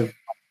perfect. They're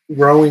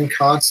growing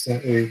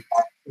constantly,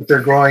 but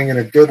they're growing in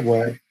a good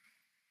way.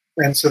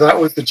 And so that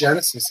was the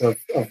genesis of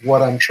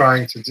what I'm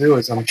trying to do,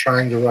 is I'm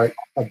trying to write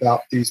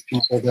about these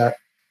people that,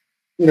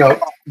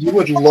 you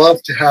would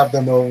love to have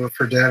them over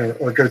for dinner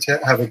or go to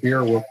have a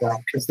beer with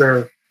them because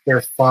they're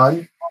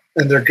fun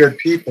and they're good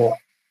people.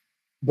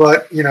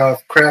 But,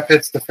 if crap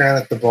hits the fan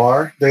at the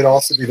bar, they'd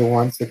also be the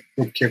ones that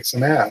would kick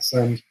some ass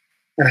and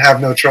have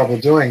no trouble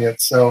doing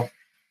it. So,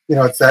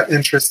 it's that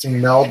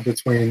interesting meld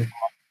between,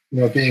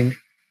 being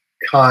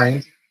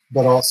kind,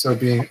 but also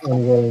being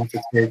unwilling to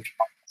take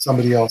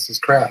somebody else's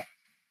crap.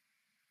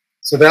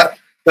 So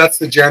that's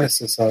the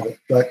genesis of it.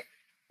 But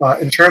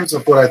in terms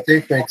of what I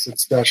think makes it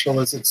special,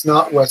 is it's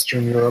not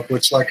Western Europe,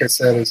 which, like I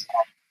said,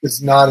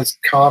 is not as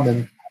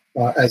common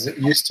as it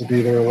used to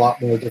be. There are a lot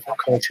more different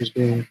cultures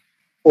being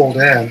pulled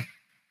in.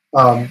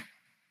 But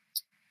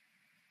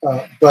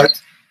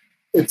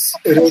it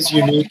is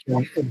unique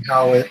in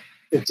how it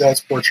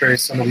does portray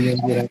some of the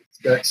Indian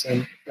aspects,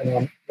 and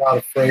I'm not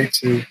afraid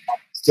to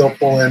still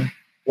pull in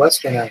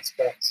Western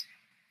aspects.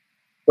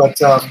 But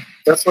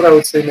that's what I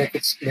would say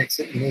makes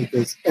it unique.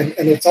 And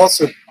it's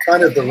also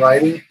kind of the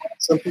writing.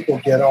 Some people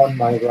get on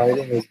my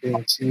writing as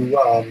being too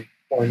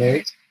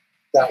ornate.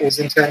 That was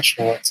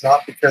intentional. It's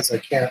not because I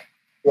can't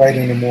write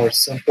in a more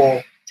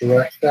simple,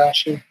 direct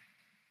fashion,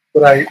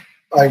 but I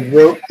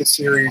wrote the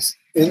series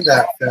in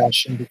that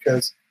fashion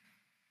because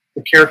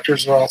the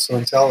characters are also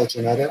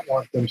intelligent. I didn't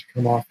want them to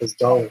come off as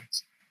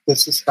dullards.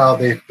 This is how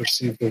they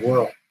perceive the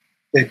world.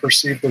 They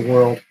perceive the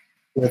world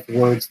with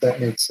words that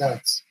make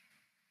sense.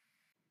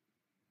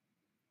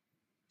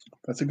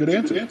 That's a good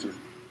answer.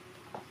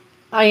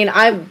 I mean,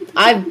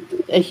 I'm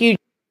a huge.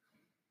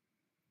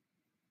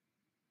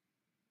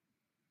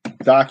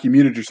 Doc, you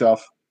muted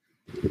yourself.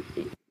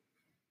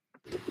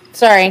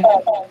 Sorry.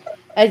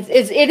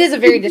 It is a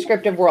very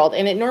descriptive world,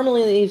 and it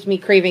normally leaves me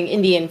craving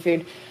Indian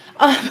food.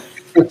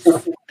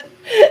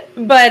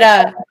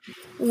 But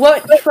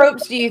what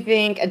tropes do you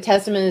think A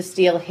Testament of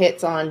Steel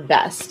hits on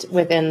best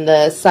within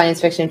the science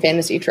fiction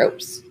fantasy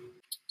tropes?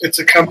 It's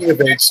a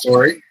coming-of-age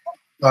story,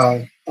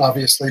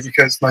 obviously,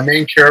 because my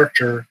main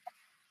character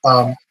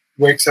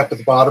wakes up at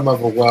the bottom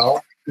of a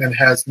well and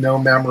has no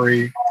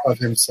memory of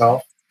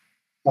himself.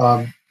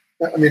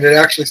 I mean, it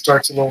actually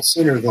starts a little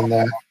sooner than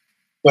that.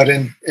 But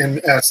in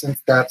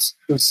essence, that's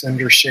who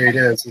Cinder Shade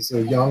is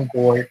a young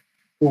boy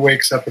who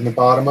wakes up in the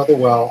bottom of the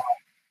well,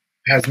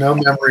 has no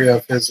memory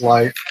of his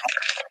life,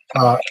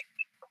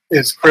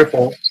 is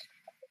crippled,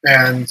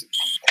 and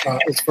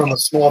is from a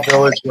small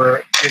village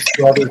where his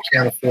brother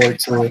can't afford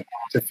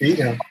to feed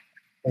him.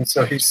 And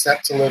so he's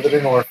sent to live at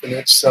an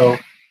orphanage. So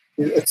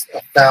it's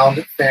a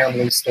found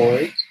family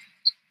story.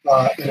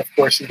 And of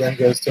course, he then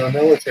goes to a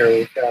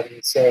military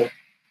academy. So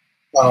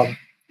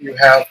you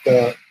have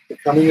the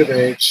coming of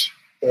age,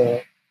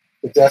 the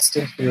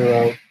destined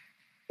hero,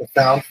 the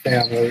found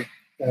family,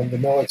 and the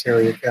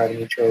military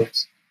academy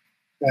tropes.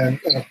 And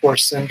of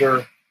course,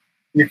 Cinder,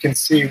 you can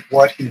see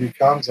what he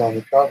becomes on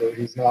the cover.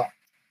 He's not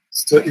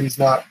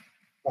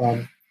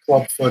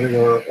club-footed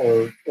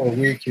or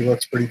weak. He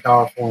looks pretty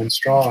powerful and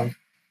strong.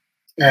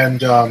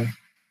 And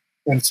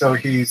so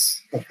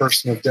he's a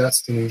person of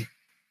destiny.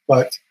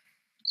 But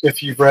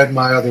if you've read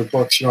my other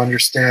books, you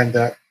understand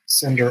that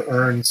Cinder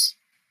earns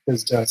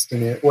his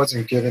destiny. It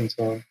wasn't given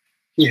to him.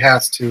 He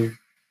has to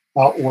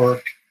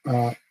outwork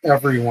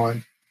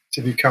everyone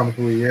to become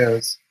who he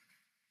is,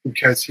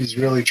 because he's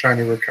really trying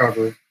to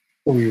recover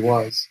who he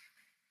was.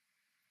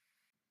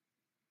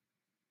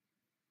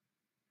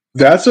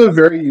 That's a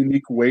very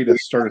unique way to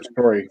start a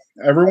story.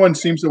 Everyone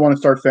seems to want to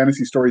start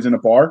fantasy stories in a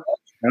bar,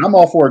 and I'm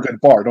all for a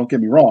good bar, don't get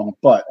me wrong,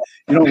 but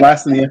you don't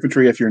last in the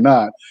infantry if you're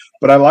not.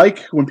 But I like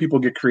when people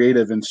get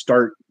creative and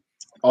start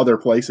other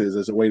places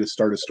as a way to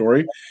start a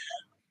story.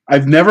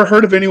 I've never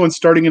heard of anyone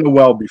starting in a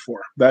well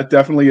before. That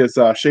definitely is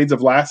Shades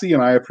of Lassie,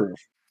 and I approve.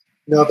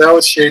 No, that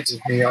was shades of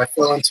me. I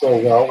fell into a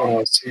well when I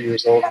was 2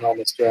 years old and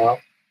almost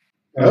drowned.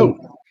 And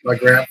my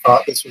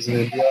grandfather, this was in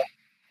India.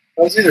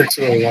 I was either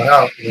 2 or 1, I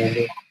don't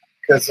remember.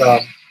 Because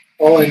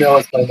all I know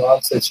is my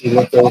mom said she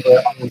looked over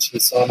at me and she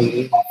saw me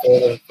leaning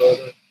further and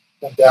further,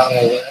 and down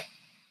I went.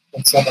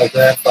 And so my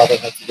grandfather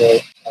had to go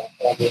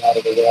pull me out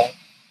of the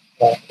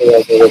well.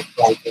 Otherwise I would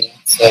probably down.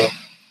 So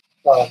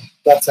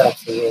that's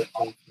actually where it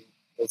came from.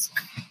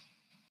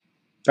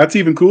 That's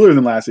even cooler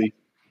than Lassie.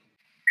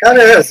 Kind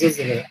of is,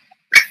 isn't it?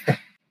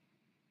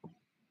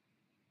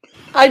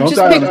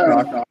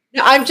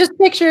 I'm just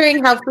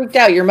picturing how freaked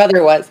out your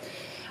mother was.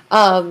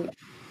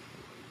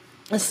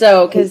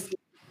 So, because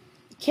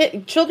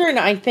children,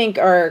 I think,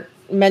 are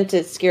meant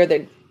to scare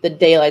the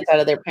daylights out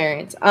of their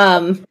parents.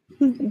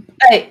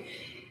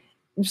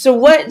 So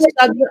what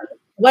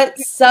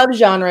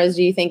subgenres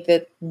do you think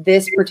that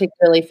this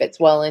particularly fits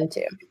well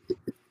into?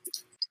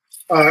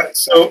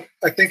 So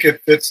I think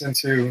it fits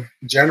into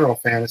general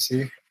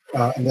fantasy.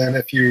 And then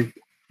if you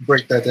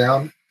break that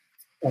down,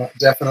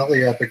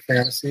 definitely epic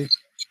fantasy,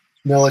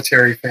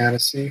 military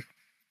fantasy,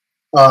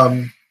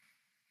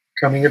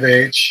 coming of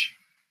age,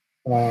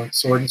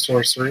 sword and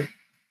sorcery,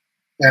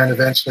 and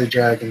eventually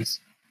dragons.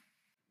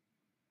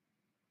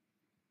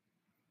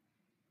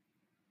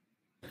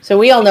 So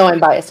we all know I'm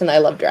biased and I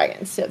love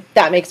dragons, so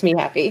that makes me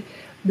happy.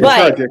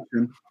 But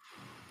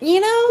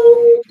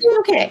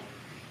okay.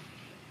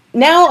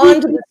 Now on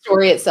to the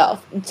story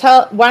itself.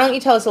 Why don't you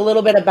tell us a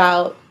little bit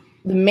about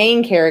the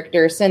main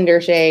character,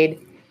 Cinder Shade?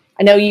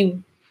 I know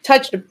you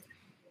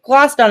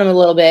glossed on him a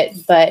little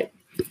bit, but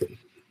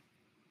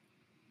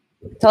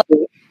tell us.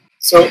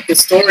 So the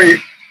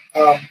story,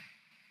 I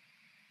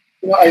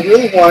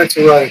really wanted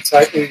to write a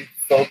tightly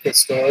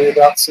focused story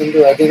about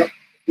Cinder. I think,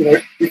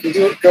 you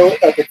can go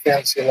epic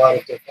fantasy a lot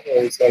of different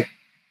ways. Like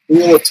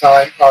Wheel of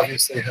Time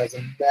obviously has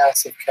a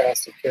massive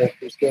cast of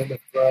characters. Game of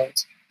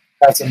Thrones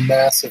has a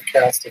massive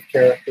cast of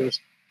characters.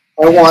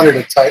 I wanted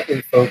a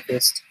tightly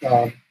focused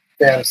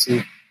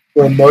fantasy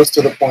where most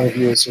of the point of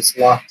view is just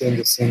locked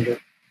into Cinder.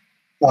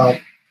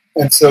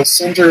 And so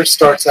Cinder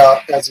starts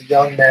out as a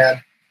young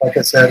man. Like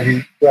I said,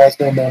 he has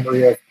no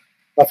memory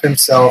of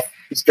himself.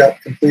 He's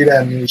got complete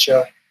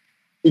amnesia.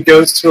 He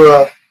goes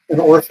to an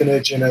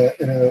orphanage in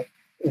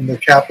the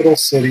capital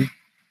city,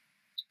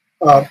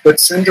 But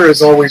Cinder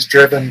is always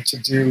driven to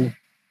do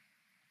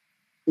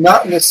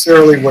not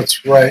necessarily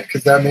what's right,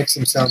 because that makes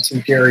him sound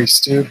too Gary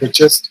Stu, but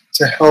just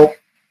to help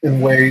in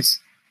ways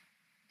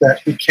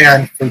that he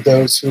can for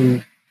those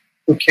who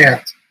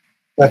can't.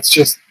 That's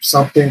just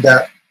something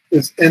that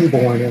is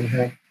inborn in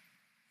him.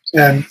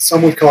 And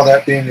some would call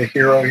that being a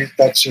hero.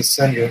 That's just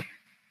Cinder.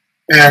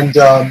 And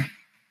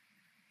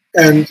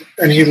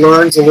he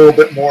learns a little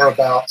bit more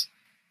about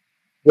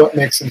what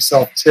makes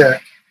himself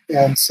tick.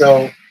 And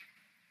so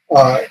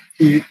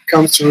he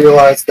comes to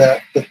realize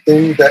that the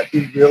thing that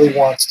he really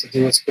wants to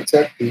do is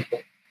protect people.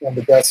 And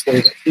the best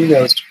way that he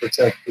knows to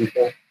protect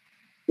people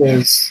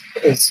is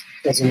as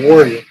a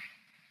warrior.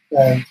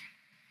 And,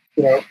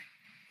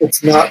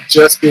 it's not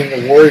just being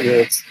a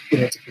warrior. It's,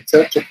 to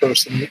protect a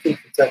person, you can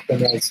protect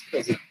them as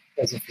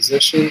a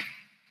physician,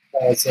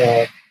 as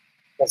a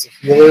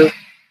healer,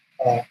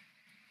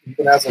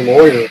 even as a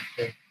lawyer.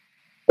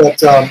 But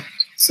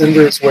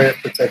Cinder's way of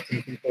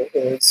protecting people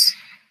is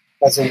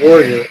as a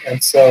warrior.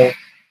 And so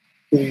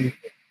he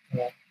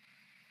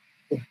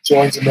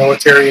joins a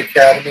military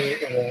academy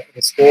in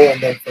a school,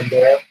 and then from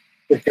there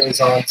it goes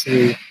on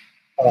to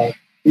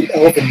the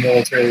Elven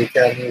Military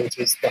Academy, which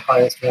is the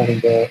highest one in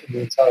the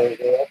entire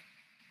world,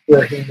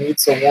 where he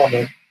meets a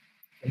woman,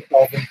 an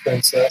Elven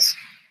princess,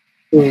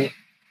 who,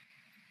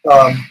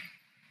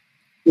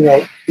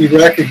 he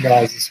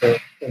recognizes her,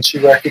 and she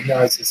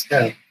recognizes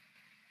him,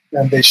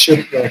 and they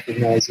shouldn't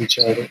recognize each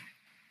other.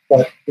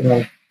 But,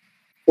 of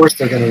course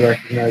they're going to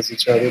recognize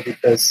each other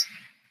because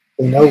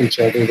they know each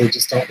other, they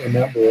just don't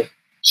remember it.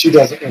 She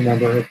doesn't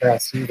remember her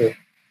past either.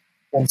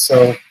 And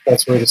so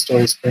that's where the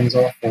story springs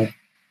off from.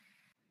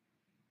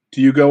 Do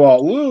you go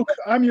all, Luke,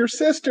 I'm your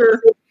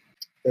sister?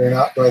 They're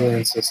not brother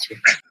and sister.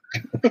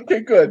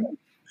 Okay, good.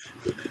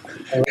 It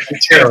would be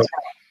terrible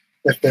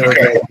if they were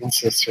brother and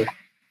sister.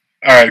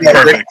 All right,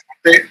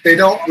 perfect. They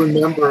don't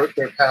remember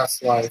their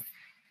past life,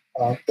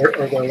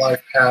 their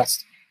life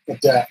past the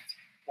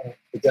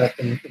death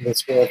in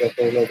this world that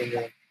they're living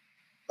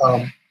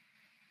in.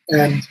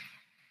 And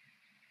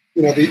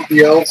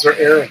the elves are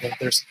arrogant.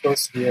 They're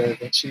supposed to be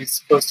arrogant. She's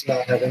supposed to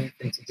not have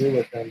anything to do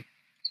with him,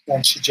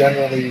 and she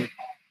generally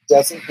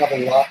doesn't have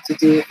a lot to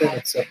do with him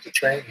except to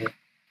train him.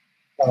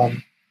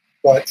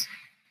 But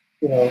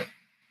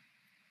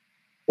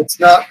it's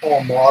not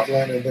all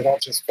maudlin, and they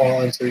don't just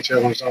fall into each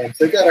other's arms.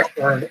 They got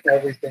to earn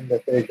everything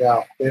that they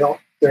got.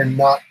 They're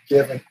not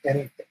given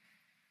anything.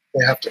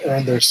 They have to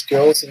earn their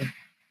skills, and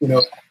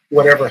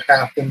whatever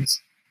happens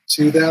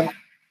to them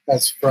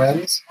as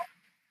friends,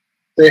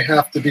 they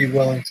have to be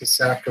willing to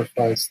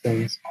sacrifice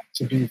things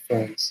to be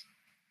friends.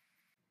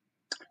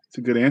 It's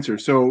a good answer.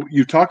 So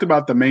you talked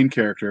about the main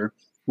character.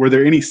 Were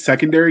there any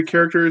secondary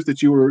characters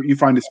that you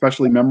find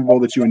especially memorable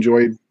that you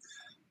enjoyed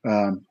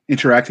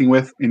interacting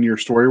with in your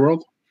story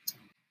world?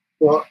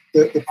 Well,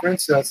 the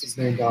princess is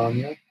named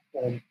Anya,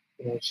 and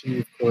she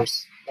of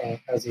course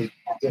has a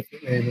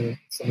different name in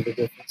some of the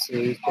different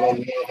series, but I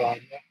love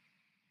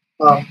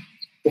Anya.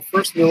 The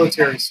first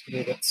military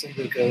school that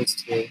Cinder goes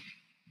to,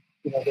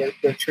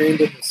 they're trained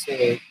in the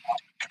sword,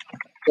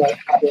 but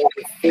there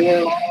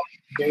were 4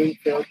 main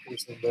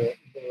characters in there.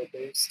 They were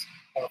based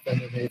off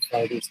MMA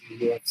fighters in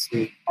the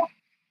UFC.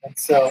 And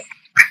so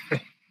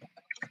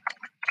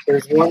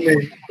there's one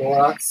named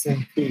Gorat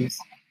St. Peace,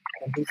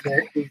 and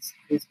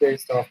he's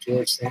based off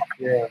George St.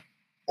 Pierre.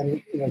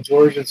 And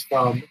George is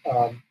from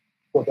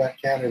Quebec,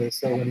 Canada,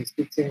 so when he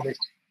speaks English,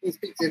 he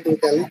speaks it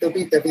with a little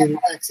bit of an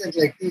accent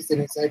like this,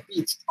 and it's like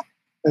pitched.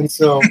 And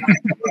so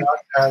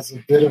Gorat has a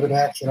bit of an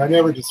accent. I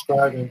never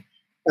describe him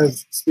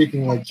as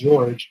speaking like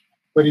George,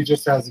 but he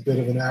just has a bit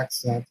of an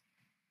accent.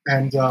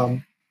 And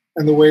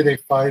the way they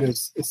fight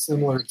is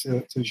similar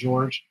to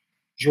George.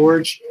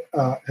 George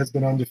has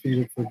been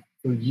undefeated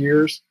for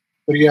years,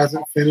 but he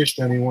hasn't finished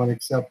anyone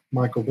except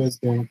Michael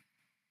Bisping.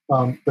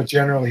 But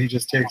generally, he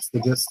just takes the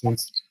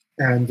distance.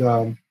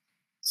 And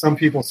some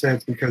people say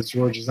it's because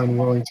George is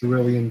unwilling to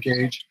really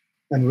engage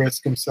and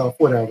risk himself,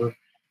 whatever.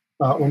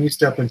 When you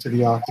step into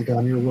the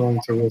octagon, you're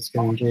willing to risk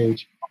and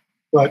engage.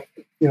 But,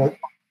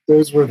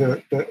 those were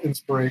the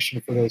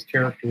inspiration for those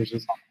characters.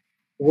 Is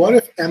what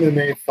if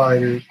MMA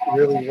fighters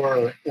really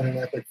were in an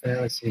epic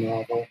fantasy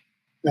novel?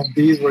 And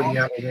these were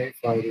the MMA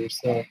fighters.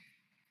 So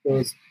there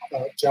was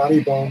Johnny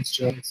Bones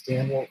Jones,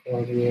 Daniel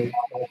Cormier,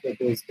 Michael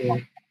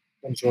Bisping,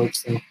 and George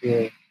St.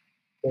 Pierre.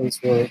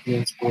 Those were the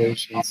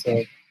inspirations.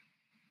 So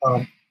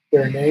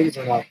their names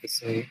are not the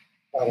same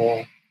at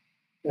all.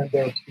 And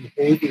their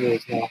behavior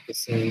is not the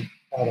same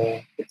at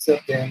all,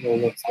 except Daniel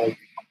looks like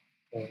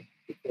the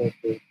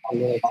character a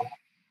little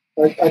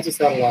bit. I just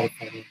had a lot of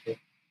fun with it.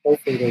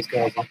 Hopefully those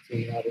guys aren't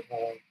too mad at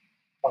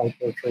how I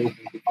portrayed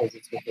them, because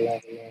it's with a lot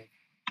of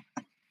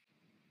love.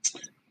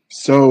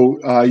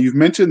 So you've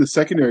mentioned the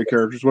secondary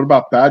characters. What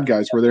about bad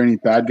guys? Were there any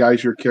bad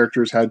guys your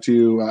characters had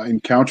to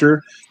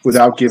encounter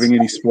without giving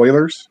any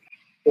spoilers?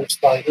 There's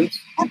spiders.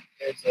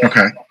 There's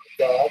Okay.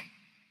 God.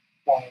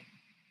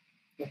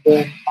 And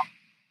then,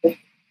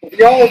 have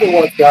y'all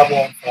ever watched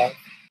Babylon 5?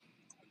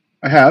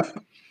 I have.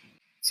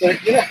 So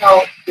you know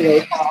how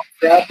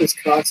crap is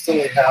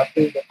constantly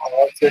happening, but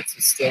all it's politics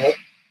is still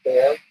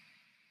there.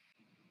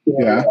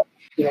 Yeah.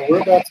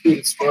 We're about to be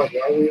destroyed.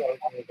 Why are we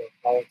arguing about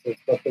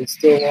politics? But they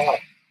still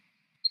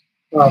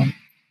are.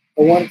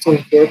 I wanted to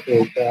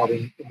incorporate that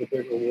in the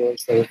bigger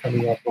wars that are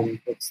coming up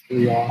in books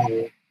 3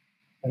 onward.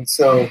 And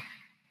so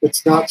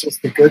it's not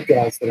just the good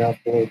guys that have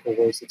political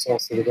wars, it's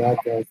also the bad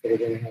guys that are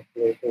going to have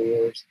political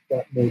wars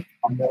that make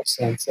no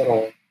sense at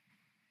all.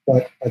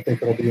 But I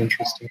think it'll be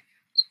interesting.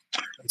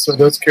 And so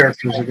those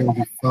characters are going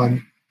to be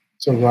fun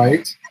to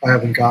write. I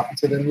haven't gotten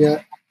to them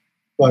yet.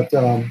 But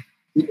the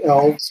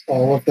elves,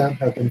 all of them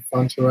have been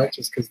fun to write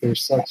just because they're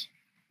such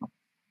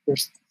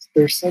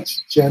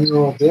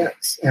general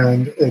dicks.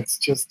 And it's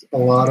just a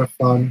lot of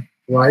fun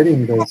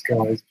writing those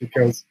guys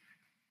because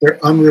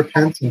they're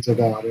unrepentant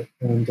about it,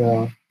 and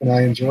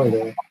I enjoy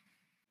that.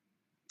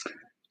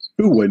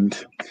 Who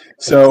wouldn't?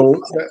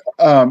 So,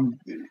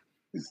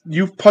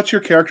 you've put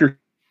your character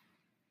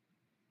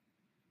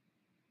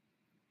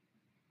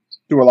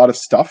through a lot of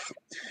stuff.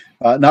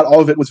 Not all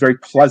of it was very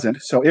pleasant.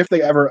 So, if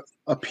they ever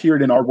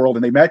appeared in our world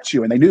and they met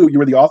you and they knew you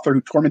were the author who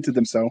tormented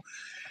them so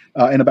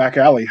in a back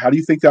alley, how do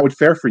you think that would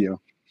fare for you?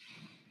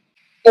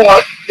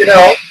 Well, they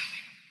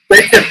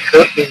can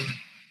hurt me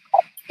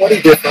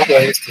 20 different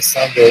ways to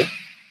Sunday,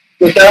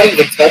 without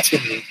even touching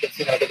me, because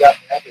they got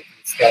magic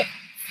and stuff.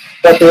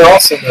 But they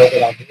also know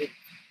that I'm weak,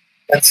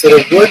 and so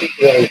they wouldn't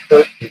really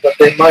hurt me. But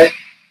they might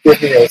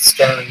give me a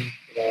stern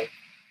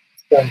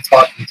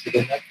talking to.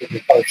 They might give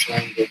me harsh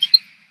language,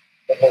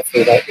 but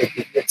hopefully that would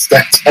be the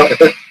extent of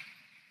it.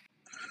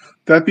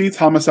 That beats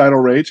homicidal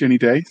rage any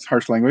day. It's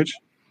harsh language.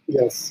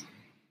 Yes.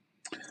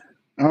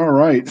 All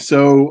right.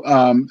 So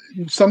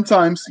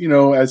sometimes,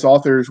 as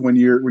authors, when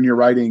you're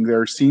writing,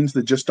 there are scenes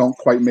that just don't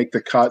quite make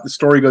the cut. The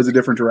story goes a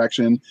different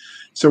direction.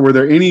 So were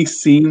there any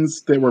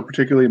scenes that were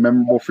particularly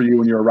memorable for you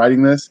when you were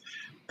writing this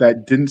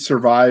that didn't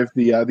survive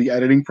the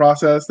editing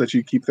process that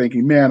you keep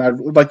thinking, man, I'd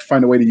like to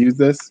find a way to use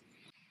this?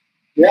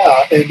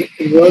 Yeah, and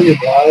in William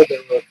Wire,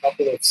 there were a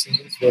couple of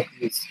scenes with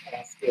these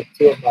with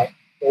 2 of my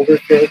older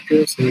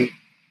characters who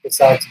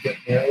decide to get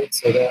married,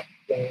 so that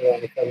they were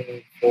on the cutting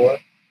room floor.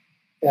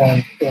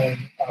 And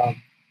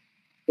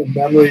in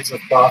Memories of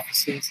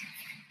Prophecies,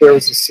 there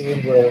was a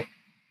scene where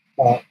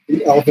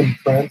the elven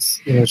prince,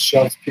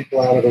 shoves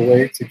people out of the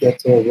way to get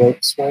to a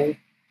rope swing,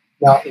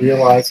 not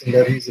realizing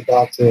that he's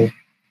about to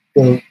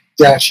go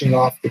dashing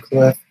off the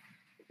cliff,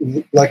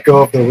 let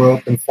go of the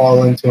rope, and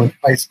fall into an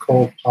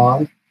ice-cold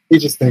pond. He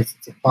just thinks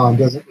it's a pond,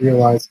 doesn't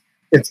realize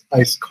it's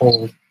ice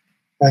cold.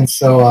 And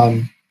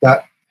so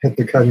that hit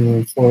the cutting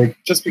room floor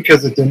just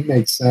because it didn't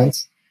make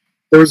sense.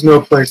 There was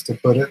no place to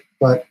put it,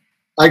 but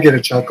I get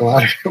a chuckle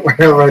out of it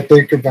whenever I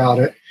think about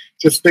it.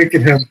 Just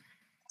thinking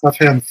of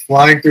him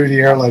flying through the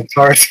air like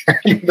Tarzan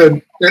and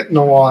then hitting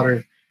the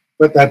water.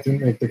 But that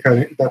didn't make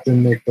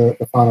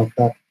the final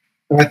cut.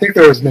 And I think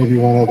there was maybe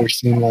one other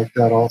scene like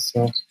that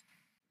also.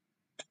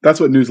 That's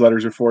what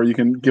newsletters are for. You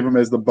can give them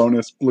as the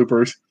bonus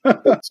bloopers.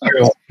 That's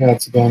true. Yeah,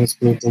 it's a bonus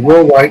blooper.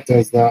 Will Wright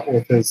does that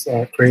with his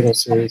Cradle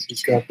series.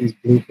 He's got these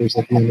bloopers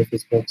at the end of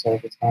his books all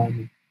the time.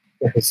 And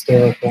they're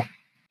hysterical.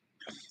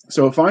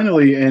 So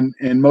finally,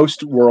 in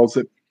most worlds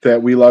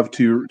that we love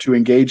to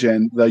engage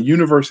in, the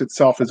universe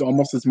itself is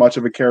almost as much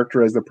of a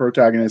character as the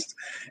protagonist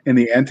and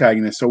the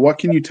antagonist. So what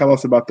can you tell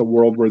us about the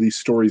world where these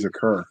stories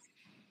occur?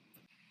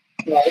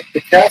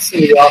 The Cast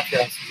and the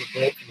Outcast is a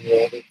broken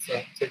world. It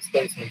takes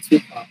place on 2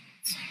 continents.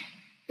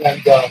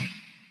 And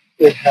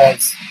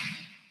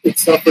it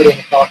suffered an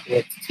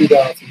apocalypse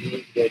 2,000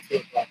 years ago,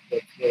 2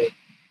 apocalypses, where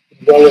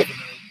well over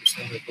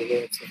 90% of the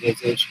world's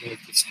civilization was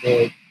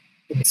destroyed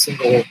in a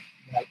single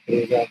night, but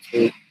it was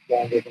actually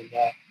longer than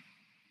that.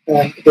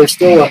 And they're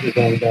still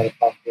undergoing that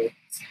apocalypse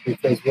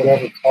because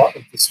whatever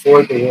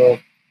destroyed the world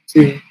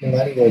 2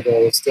 millennia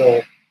ago is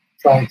still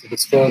trying to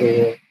destroy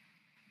the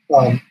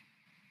world.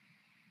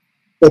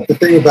 But the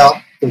thing about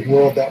the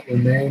world that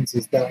remains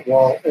is that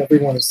while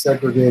everyone is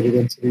segregated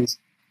into these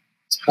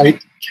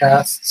tight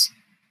castes,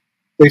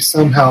 they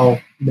somehow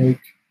make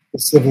the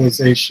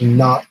civilization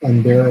not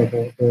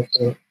unbearable.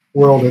 The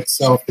world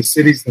itself, the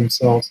cities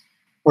themselves,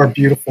 are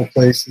beautiful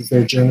places.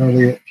 They're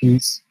generally at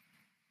peace.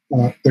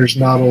 There's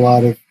not a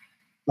lot of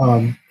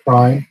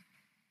crime.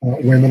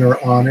 Women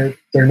are honored.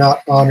 They're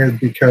not honored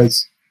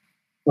because,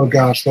 oh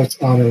gosh,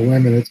 let's honor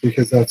women. It's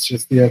because that's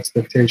just the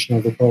expectation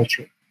of the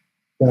culture,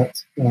 that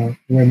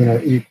women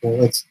are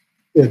equal.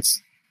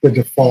 It's the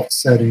default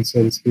setting,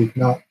 so to speak,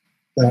 not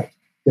that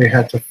they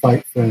had to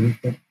fight for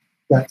anything.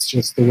 That's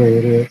just the way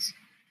it is.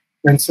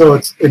 And so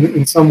it's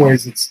in some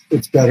ways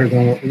it's better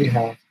than what we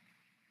have,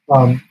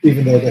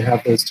 even though they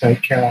have those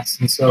tight casts.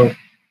 And so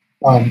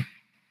I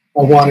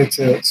wanted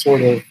to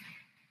sort of,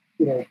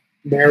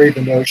 marry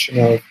the notion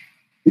of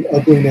the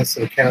ugliness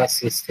of the caste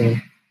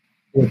system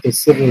with the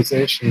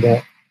civilization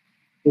that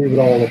we would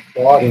all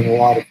applaud in a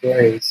lot of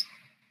ways.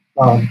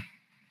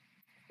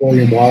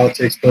 William Wallace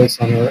takes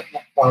place on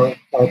our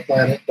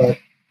planet, but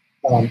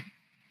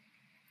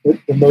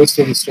the most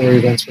of the story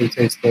eventually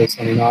takes place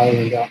on an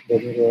island out in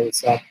the middle of the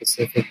South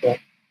Pacific. But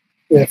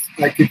if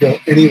I could go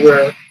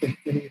anywhere in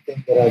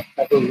anything that I've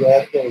ever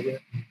read or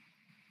written,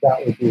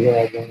 that would be where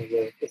I'd want to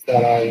live, is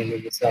that island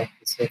in the South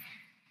Pacific.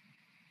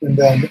 And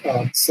then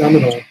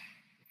Seminole, the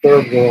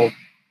third world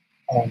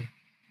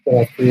that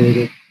I've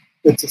created,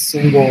 it's a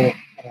single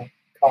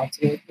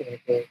continent,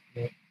 a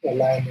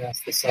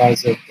landmass the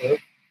size of Earth,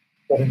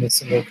 but in a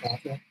single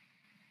continent.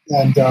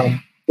 And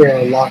there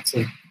are lots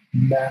of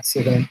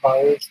massive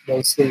empires,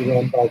 mostly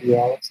run by the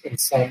elves, and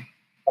some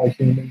by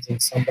humans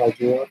and some by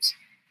dwarves.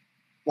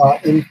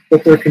 But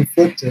they're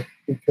conflicted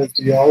because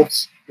the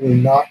elves were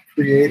not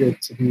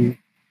created to be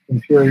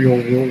imperial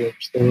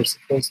rulers. They were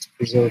supposed to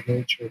preserve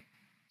nature,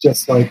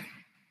 just like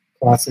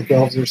classic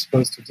elves are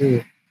supposed to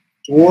do.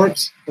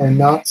 Dwarves are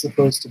not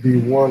supposed to be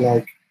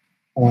warlike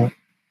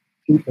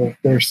people.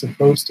 They're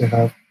supposed to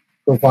have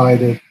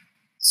provided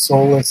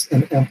solace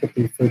and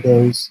empathy for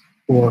those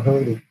who are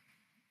hurting.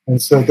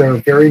 And so they're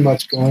very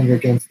much going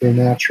against their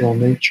natural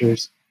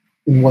natures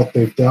in what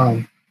they've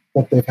done,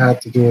 but they've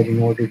had to do it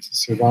in order to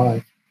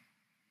survive.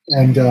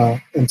 And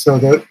so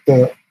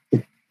the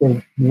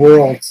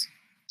worlds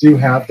do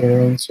have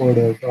their own sort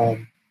of,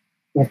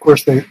 of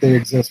course they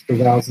exist for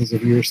thousands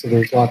of years, so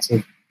there's lots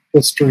of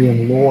history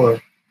and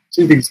lore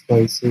to these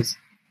places.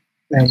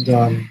 And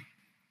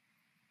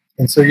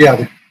so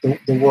yeah,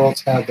 the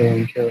worlds have their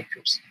own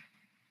characters.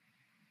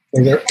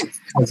 Or it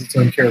has its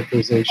own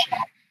characterization.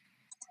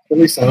 At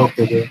least I hope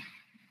they do.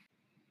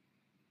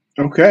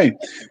 Okay,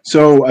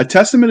 so A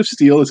Testament of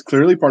Steel is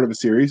clearly part of a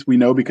series. We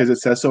know because it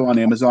says so on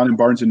Amazon and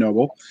Barnes &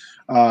 Noble.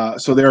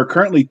 So there are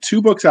currently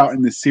 2 books out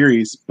in this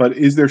series, but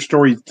is their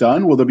story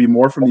done? Will there be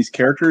more from these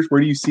characters?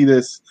 Where do you see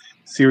this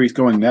series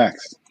going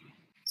next?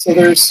 So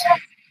there's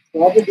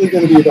probably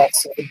going to be about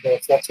 7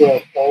 books. That's what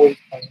I've always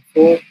planned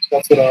for.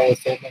 That's what I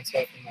always told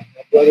myself in my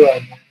head. Whether I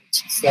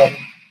manage 7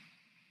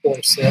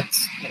 or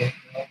 6, I don't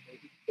know.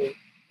 Maybe 8.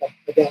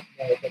 I don't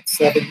know, but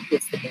 7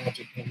 is the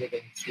magic number that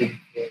I'm shooting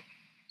for.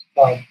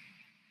 I'm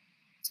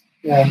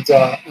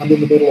in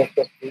the middle of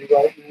book 3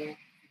 right now.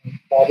 And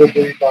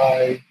probably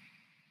by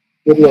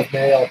middle of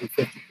May, I'll be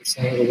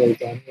 50% of the way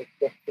done with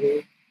book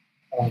 3.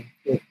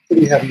 With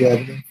pretty heavy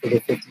editing for the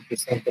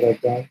 50% that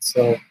I've done,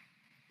 so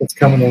it's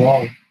coming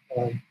along.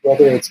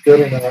 Whether it's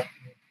good or not,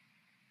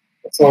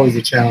 that's always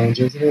a challenge,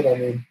 isn't it? I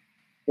mean,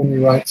 when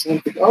you write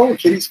something,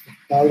 kitty's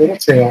little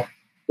tail.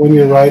 When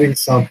you're writing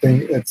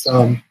something, it's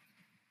in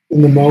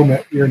the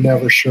moment, you're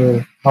never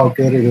sure how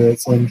good it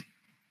is, and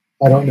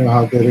I don't know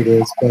how good it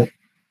is, but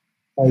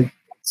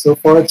so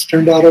far it's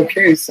turned out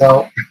okay.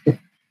 So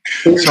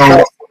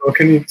it'll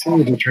continue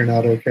to turn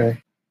out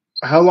okay.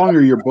 How long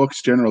are your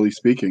books, generally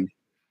speaking?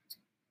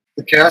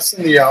 The Casts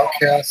and the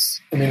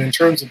Outcasts, I mean, in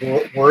terms of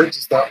words,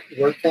 is that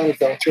word count? Is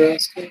that what you're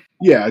asking?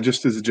 Yeah,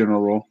 just as a general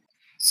rule.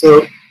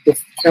 So the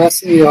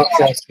Casts and the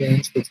Outcasts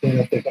range between,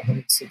 I think,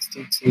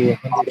 160 to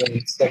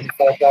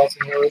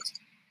 175,000 words.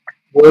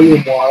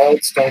 William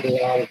Wilde started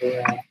out at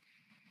around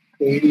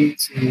 80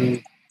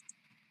 to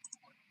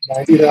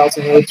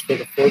 90,000 words for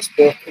the first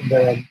book, and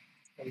then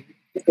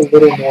a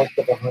little north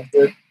of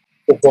 100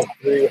 for book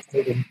 3,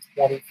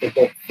 120 for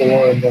book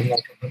 4, and then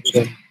like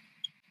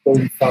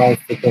 135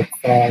 for book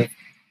 5.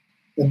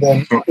 And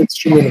then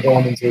Instrument of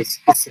Omens is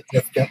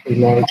significantly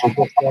larger.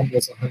 Book 1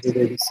 was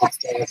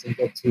 186,000,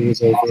 book 2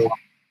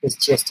 was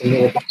just a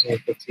little bit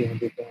north of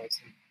 200,000.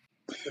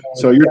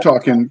 So you're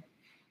talking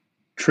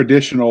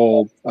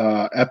traditional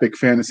epic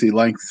fantasy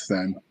lengths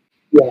then?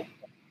 Yeah.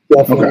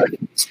 Definitely, okay.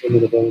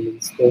 Instrument of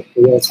Omens. The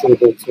rest of the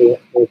books are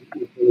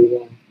equally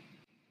long.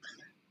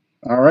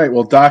 All right.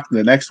 Well, Doc,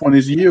 the next one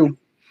is you.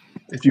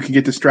 If you can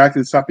get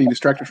distracted, stop being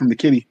distracted from the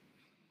kitty.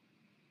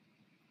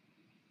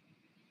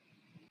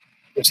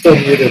 You're still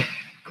muted.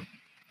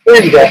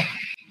 There you go.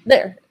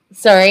 There.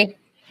 Sorry.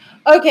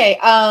 Okay.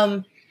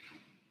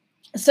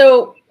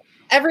 So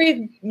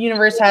every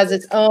universe has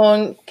its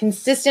own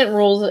consistent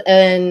rules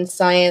in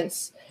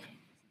science,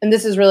 and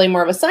this is really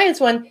more of a science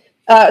one.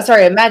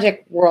 A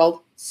magic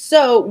world.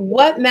 So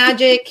what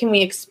magic can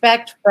we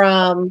expect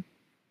from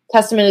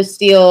Testament of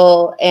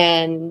Steel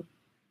and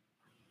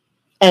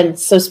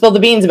so spill the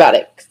beans about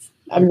it.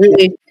 I'm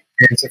really...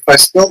 If I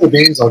spill the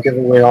beans, I'll give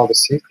away all the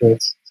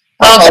secrets.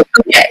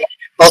 Okay.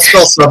 I'll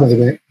spill some of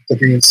the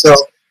beans. So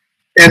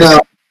in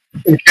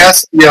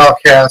Cast the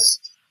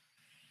Outcast,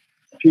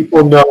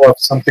 people know of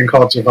something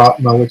called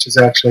Jivatma, which is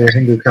actually a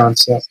Hindu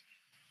concept.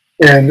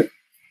 And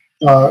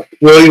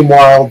William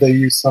Wilde, they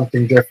use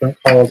something different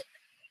called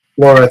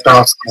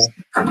Loretosca.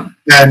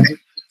 And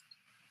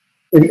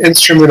in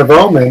Instrument of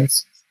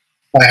Omens,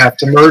 I have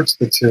to merge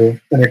the two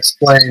and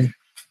explain,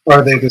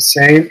 are they the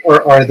same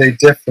or are they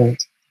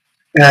different?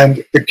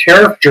 And the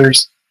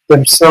characters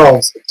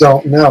themselves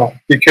don't know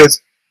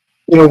because,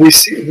 we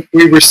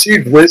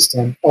receive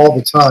wisdom all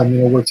the time.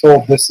 We're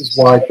told this is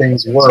why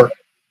things work,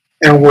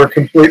 and we're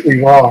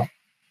completely wrong.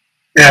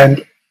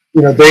 And,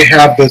 they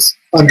have this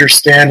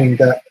understanding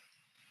that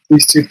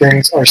these two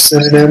things are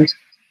synonyms,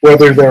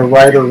 whether they're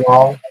right or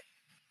wrong,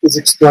 is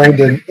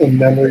explained in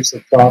Memories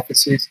of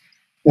Prophecies,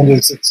 and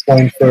is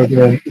explained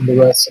further in the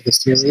rest of the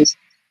series.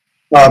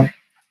 But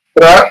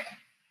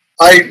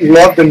I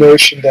love the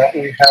notion that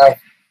we have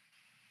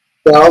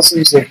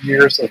thousands of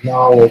years of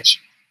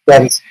knowledge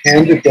that is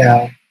handed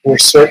down. We're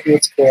certain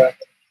it's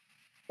correct,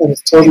 and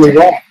it's totally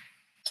wrong.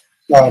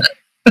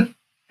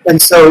 And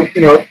so,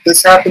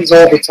 this happens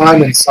all the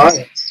time in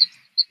science.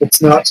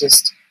 It's not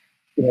just,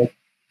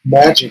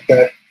 magic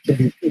that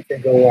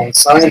can go wrong.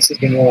 Science has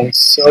been wrong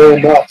so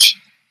much.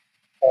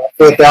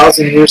 For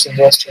 1,000 years in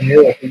Western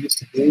Europe, we used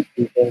to believe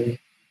people and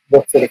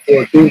look for the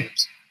four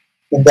humors.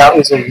 And that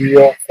was a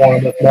real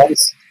form of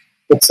medicine.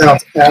 It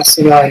sounds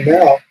asinine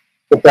now,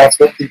 but that's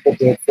what people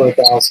did for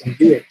 1,000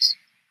 years.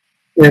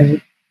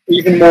 And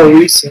even more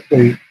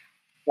recently,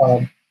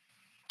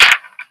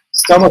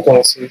 stomach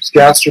ulcers,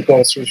 gastric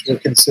ulcers were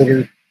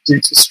considered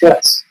due to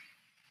stress.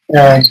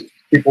 And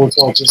people were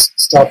told, just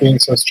stop being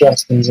so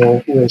stressed and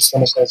your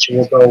stomach ulcer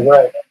will go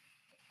away.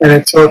 And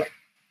it took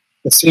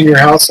a senior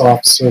house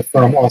officer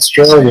from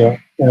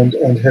Australia and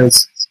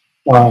his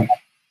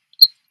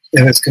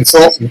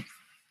consultant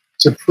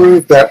to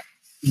prove that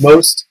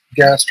most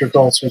gastric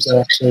ulcers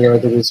actually are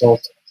the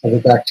result of a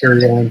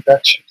bacterial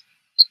infection.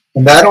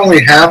 And that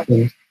only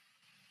happened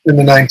in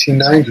the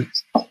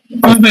 1990s.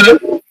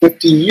 For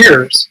 50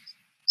 years,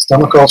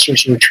 stomach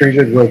ulcers were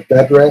treated with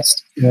bed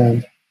rest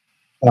and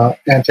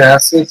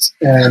antacids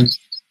and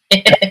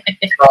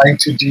trying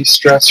to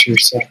de-stress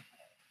yourself.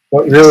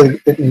 But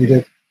really, it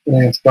needed an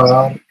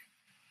antibiotic.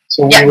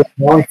 So we were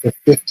wrong for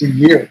 50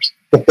 years.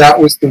 But that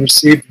was the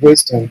received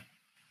wisdom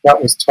that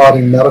was taught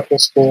in medical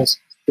schools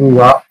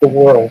throughout the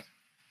world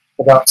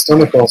about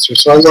stomach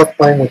ulcers. So I love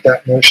playing with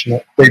that notion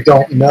that they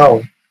don't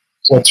know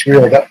what's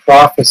real, that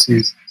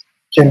prophecies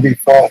can be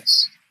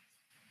false.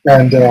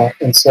 And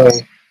so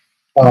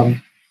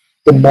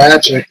the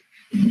magic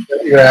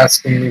that you're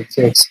asking me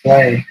to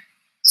explain,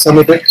 some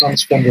of it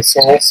comes from the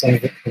soul, some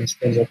of it comes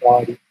from the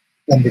body,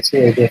 and the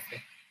two are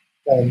different.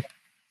 And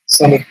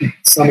some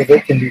of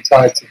it can be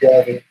tied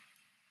together,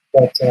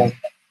 but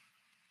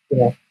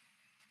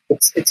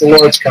it's a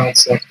large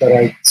concept that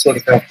I sort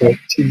of have to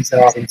tease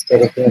out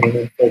instead of doing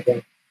an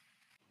info.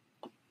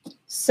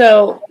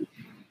 So,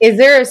 is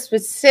there a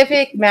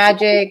specific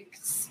magic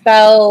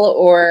spell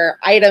or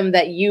item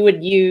that you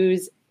would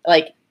use,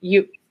 like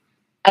you,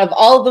 out of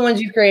all of the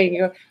ones you created,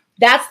 you go,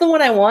 that's the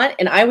one I want,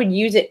 and I would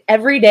use it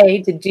every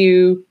day to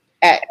do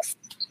X?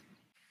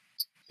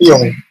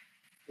 Healing.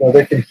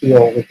 They can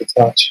heal with the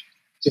touch,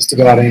 just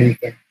about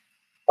anything.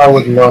 I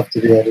would love to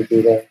be able to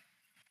do that.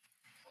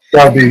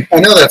 That would be, I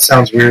know that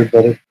sounds weird,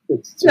 but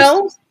it's just...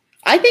 No,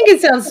 I think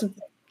it sounds,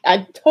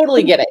 I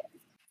totally get it.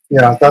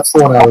 Yeah, that's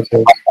the one I would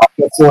take.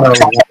 That's the one I would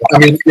want. I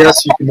mean,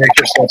 yes, you can make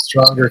yourself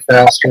stronger,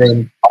 faster,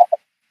 and,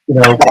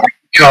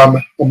 become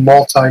a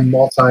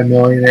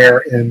multi-millionaire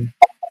in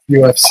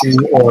UFC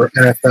or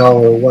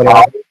NFL or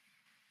whatever.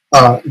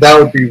 That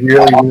would be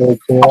really, really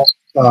cool.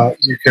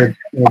 You could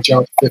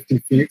jump 50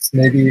 feet,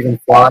 maybe even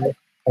fly.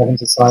 I haven't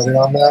decided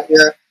on that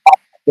yet,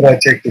 but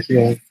I'd take the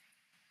healing.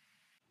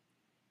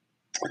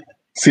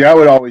 See, I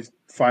would always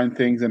find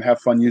things and have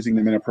fun using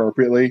them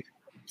inappropriately.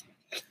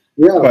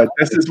 Yeah. But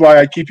this is why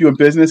I keep you in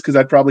business, because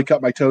I'd probably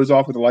cut my toes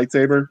off with a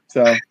lightsaber.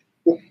 So.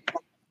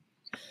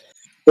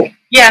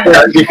 Yeah,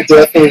 you could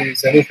definitely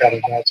use any kind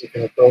of magic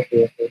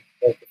inappropriately.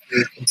 Like if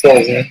you control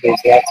wind, there's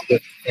lots of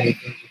different things you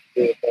can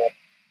do with that.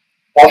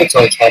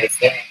 Avatar's hard to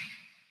fly.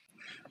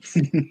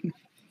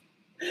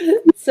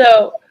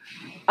 So,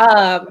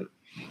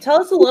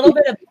 tell us a little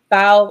bit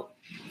about,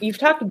 you've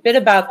talked a bit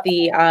about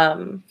the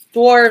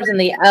dwarves and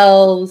the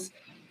elves.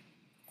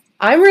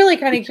 I'm really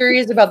kind of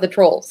curious about the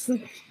trolls.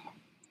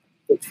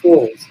 The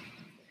trolls.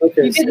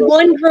 Okay. You did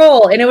one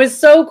troll, and it was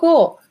so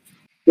cool.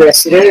 Yeah,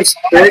 so there's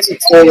a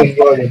troll in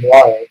William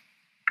Wild,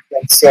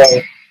 and so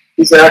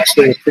he's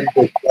actually a pretty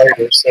good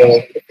player. So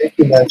I think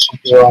you mentioned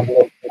you're on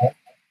book one.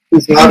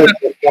 He's not in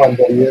book one,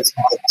 but he is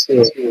in book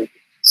two.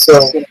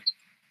 So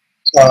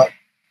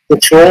the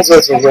trolls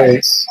as a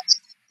race,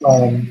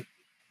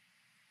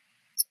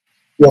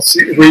 you'll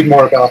read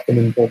more about them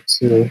in book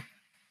two.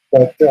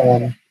 But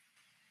they're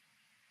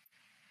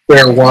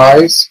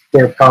wise,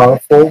 they're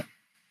powerful,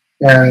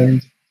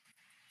 and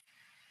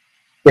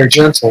they're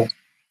gentle.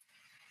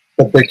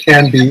 But they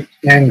can be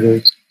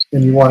angry,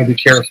 and you want to be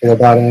careful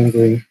about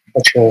angering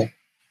a troll.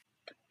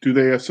 Do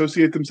they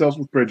associate themselves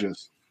with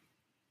bridges?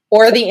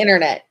 Or the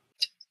internet?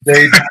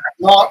 They do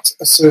not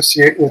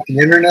associate with the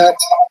internet.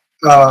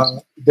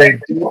 They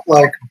don't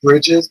like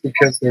bridges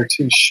because they're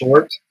too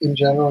short in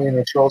general.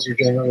 Trolls are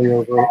generally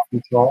over 8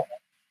 feet tall.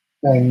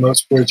 And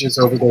most bridges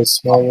over those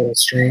small little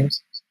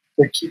streams,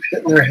 they keep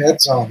hitting their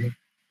heads on them.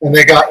 And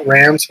they got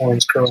ram's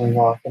horns curling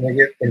off, and they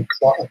get them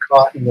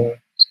caught in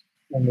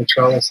the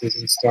trellises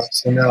and stuff.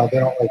 So no, they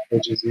don't like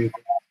bridges either.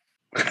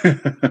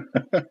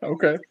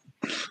 Okay.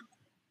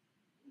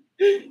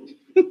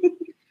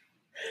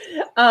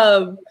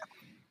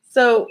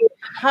 So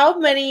how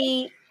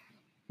many,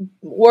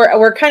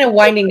 we're kind of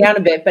winding down a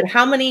bit, but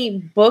how many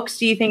books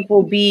do you think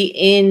will be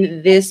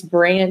in this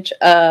branch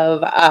of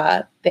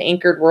the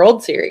Anchored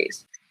World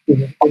series?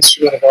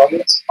 Instrument of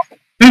Elements?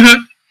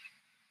 Mm-hmm.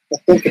 I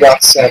think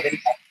about 7.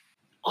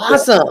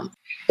 Awesome.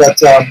 But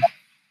the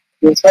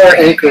entire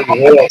Anchored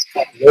World,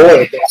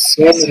 there's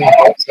so many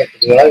books I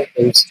could write.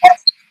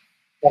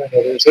 don't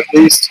know, there's at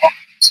least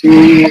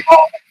 2,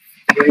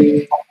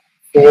 3,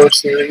 4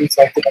 series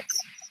I think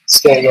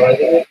still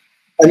writing.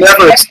 I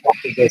never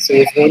expected this. It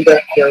was when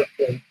that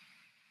character,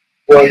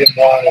 William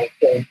Lyle,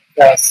 and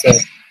Cass said,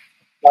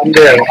 I'm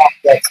there,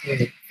 that's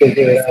me,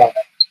 figure it out.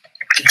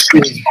 And she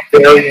was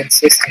very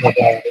insistent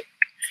about it.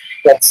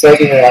 That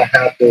suddenly I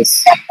had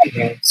this,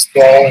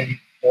 sprawling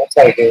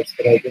multiverse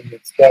that I didn't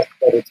expect,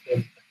 but it's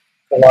been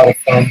a lot of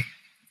fun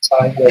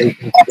tying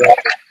everything together.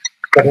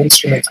 But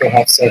Instruments will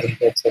have 7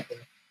 books, I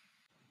think.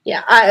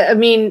 Yeah, I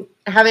mean,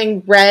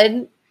 having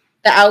read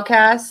The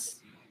Outcasts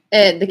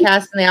and The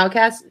Cast and the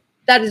Outcasts,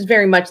 that is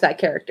very much that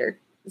character's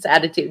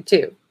attitude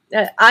too.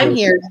 I'm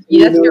here.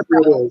 Yes, your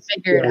problem.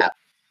 Figure it out.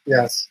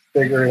 Yes,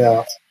 figure it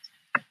out.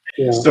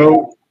 Yeah.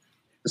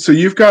 So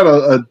you've got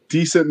a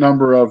decent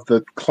number of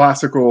the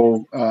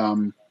classical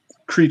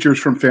creatures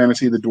from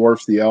fantasy: the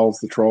dwarfs, the elves,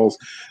 the trolls.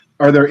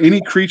 Are there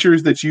any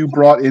creatures that you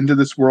brought into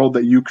this world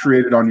that you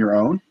created on your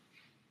own?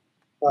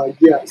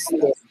 Yes,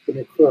 the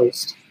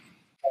Necrost.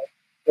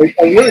 I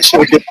really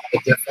should have given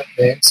them a different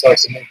name so I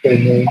can make their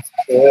names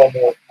clear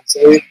more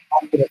easily.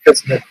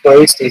 Because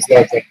Necrost is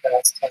like a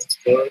past tense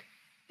word,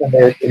 and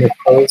the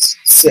Necrost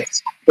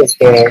 6 is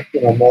the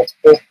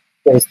multiple.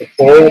 There's the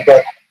plural,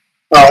 but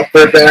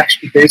they're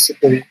actually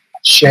basically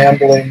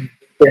shambling.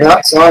 They're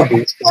not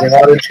zombies because they're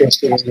not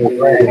interested in your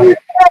brain,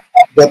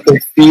 but they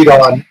feed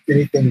on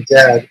anything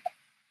dead.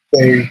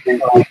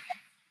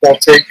 They'll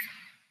take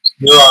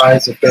your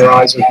eyes if their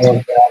eyes are going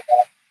bad.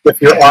 If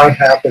your arm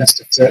happens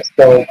to fit,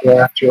 they'll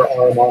graft your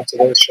arm onto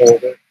their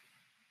shoulder.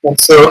 And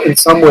so, in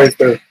some ways,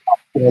 they're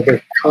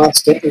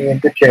constantly in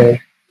decay,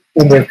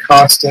 and they're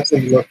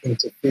constantly looking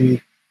to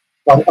feed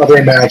on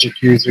other magic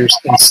users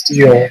and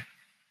steal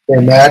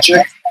their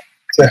magic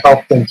to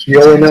help them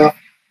heal enough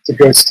to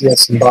go steal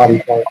some body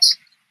parts.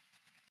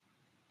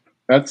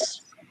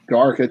 That's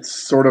dark. It's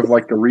sort of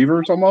like the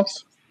Reavers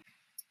almost.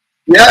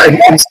 Yeah,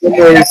 in some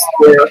ways,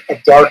 they're a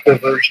darker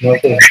version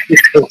of the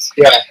Reavers.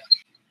 Yeah.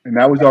 And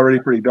that was already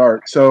pretty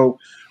dark. So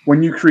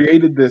when you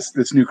created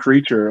this new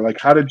creature, like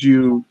how did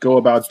you go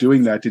about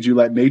doing that? Did you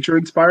let nature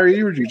inspire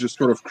you, or did you just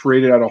sort of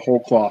create it out of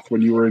whole cloth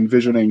when you were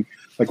envisioning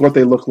like what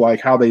they look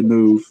like, how they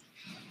move?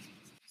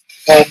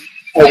 I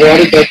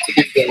wanted them to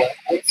be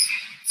relentless,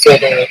 so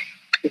they're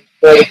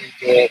incredibly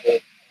durable.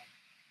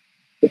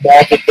 The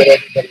magic that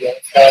everybody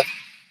else has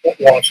that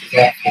washes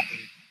off of them.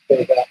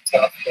 They're that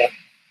tough that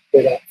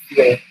they don't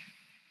feel it.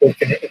 They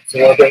can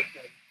absorb it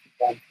and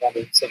keep on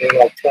coming. So they're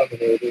like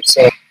Terminators.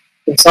 So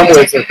in some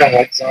ways, they're kind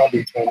of like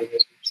zombie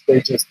Terminators. They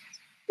just,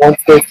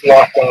 once they've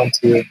locked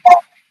onto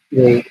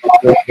your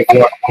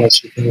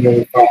darkness, you can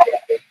really find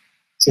it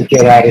to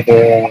get out of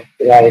their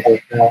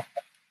path.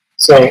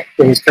 So it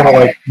was kind of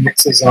like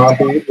mix a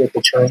zombie with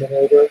the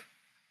Terminator,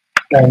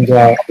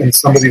 and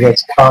somebody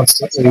that's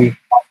constantly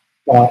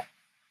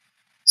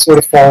sort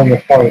of falling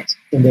apart,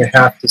 and they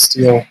have to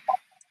steal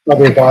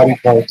other body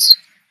parts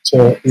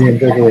to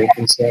reinvigorate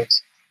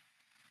themselves.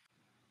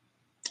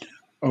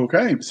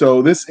 Okay,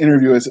 so this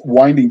interview is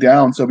winding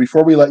down. So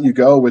before we let you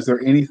go, was there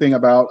anything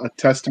about A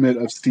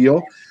Testament of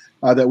Steel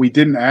that we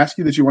didn't ask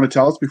you that you want to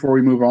tell us before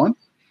we move on?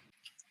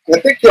 I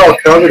think y'all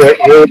covered it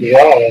really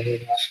well. I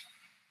mean, I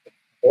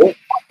hope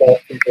that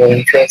people are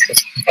interested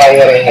by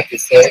what I have to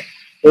say.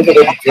 Maybe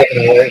they'll be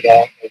driven away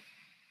about like,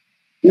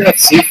 you have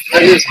Sea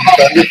Fighters and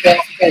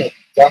Thundercats, kind of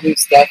dummy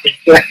stuff and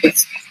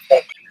things.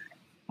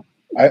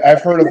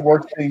 I've heard of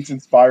work things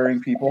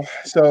inspiring people.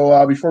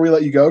 So before we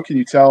let you go, can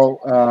you tell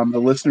the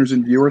listeners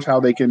and viewers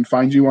how they can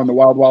find you on the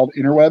wild, wild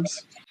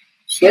interwebs?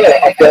 Sure.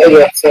 I've got a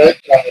website,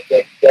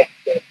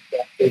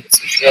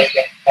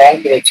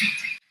 www.davidashura.com, which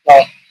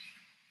I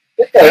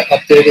think I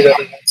update it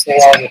every once in a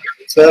while with the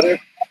newsletter.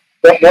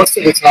 But most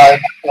of the time,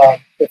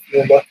 if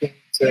you're looking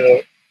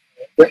to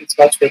get in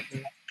touch with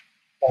me,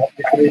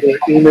 you can either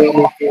email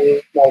me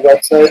through my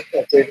website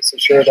at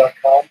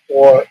davidashura.com,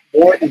 or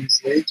more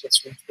easily,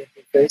 just reach me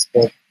through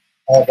Facebook.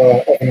 I have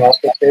an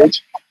author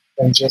page,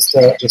 and just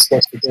look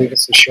for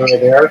Davis Ashura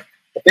there.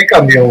 I think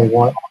I'm the only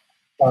one.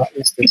 At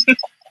least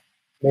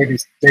maybe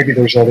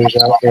there's others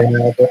out there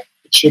now, but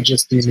it should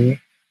just be me.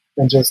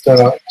 And just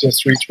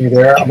reach me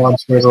there. I'm on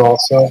Twitter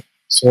also,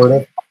 sort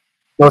of.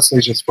 Mostly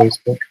just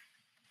Facebook.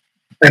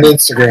 And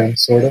Instagram,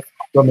 sort of,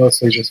 but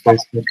mostly just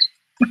Facebook.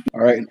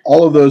 All right. And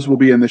all of those will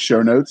be in the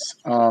show notes.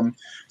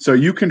 So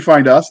you can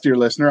find us, dear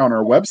listener, on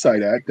our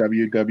website at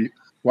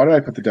why did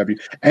I put the W?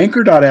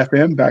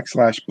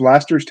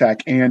 Anchor.fm/blasters,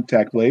 tack, and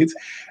tack blades.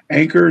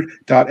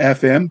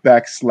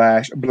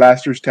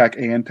 Anchor.fm/blasters, tack,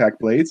 and tack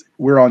blades.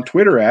 We're on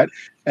Twitter at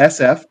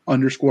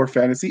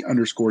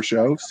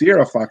SF_fantasy_show,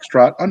 Sierra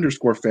Foxtrot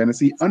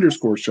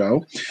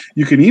 _fantasy_show.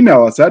 You can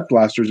email us at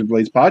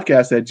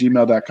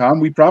blastersandbladespodcast@gmail.com.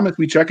 We promise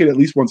we check it at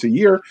least once a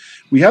year.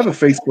 We have a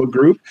Facebook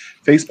group,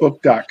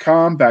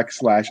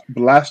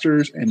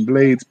 facebook.com/blasters and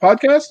blades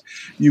podcast.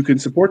 You can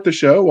support the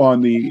show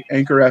on the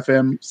Anchor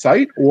FM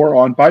site or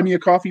on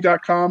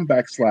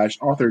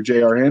buymeacoffee.com/author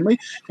J.R. Hanley.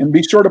 And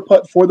be sure to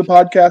put for the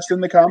podcast in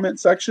the comment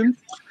section.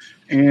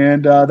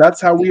 And that's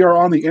how we are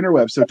on the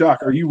interweb. So,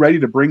 Doc, are you ready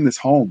to bring this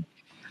home?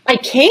 I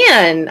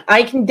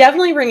can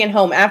definitely bring it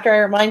home after I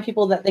remind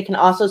people that they can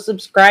also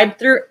subscribe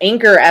through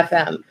Anchor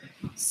FM.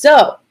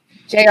 So,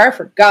 JR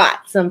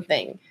forgot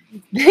something.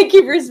 Thank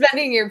you for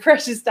spending your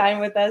precious time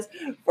with us.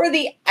 For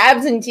the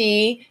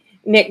absentee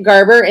Nick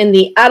Garber and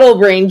the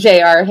Addlebrain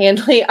JR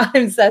Handley,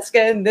 I'm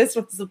Seska, and this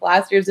was the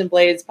Blasters and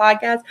Blades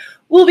podcast.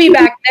 We'll be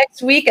back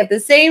next week at the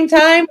same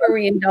time where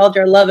we indulge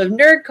our love of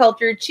nerd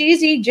culture,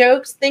 cheesy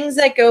jokes, things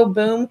that go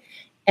boom,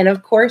 and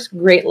of course,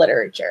 great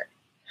literature.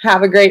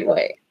 Have a great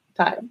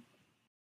time.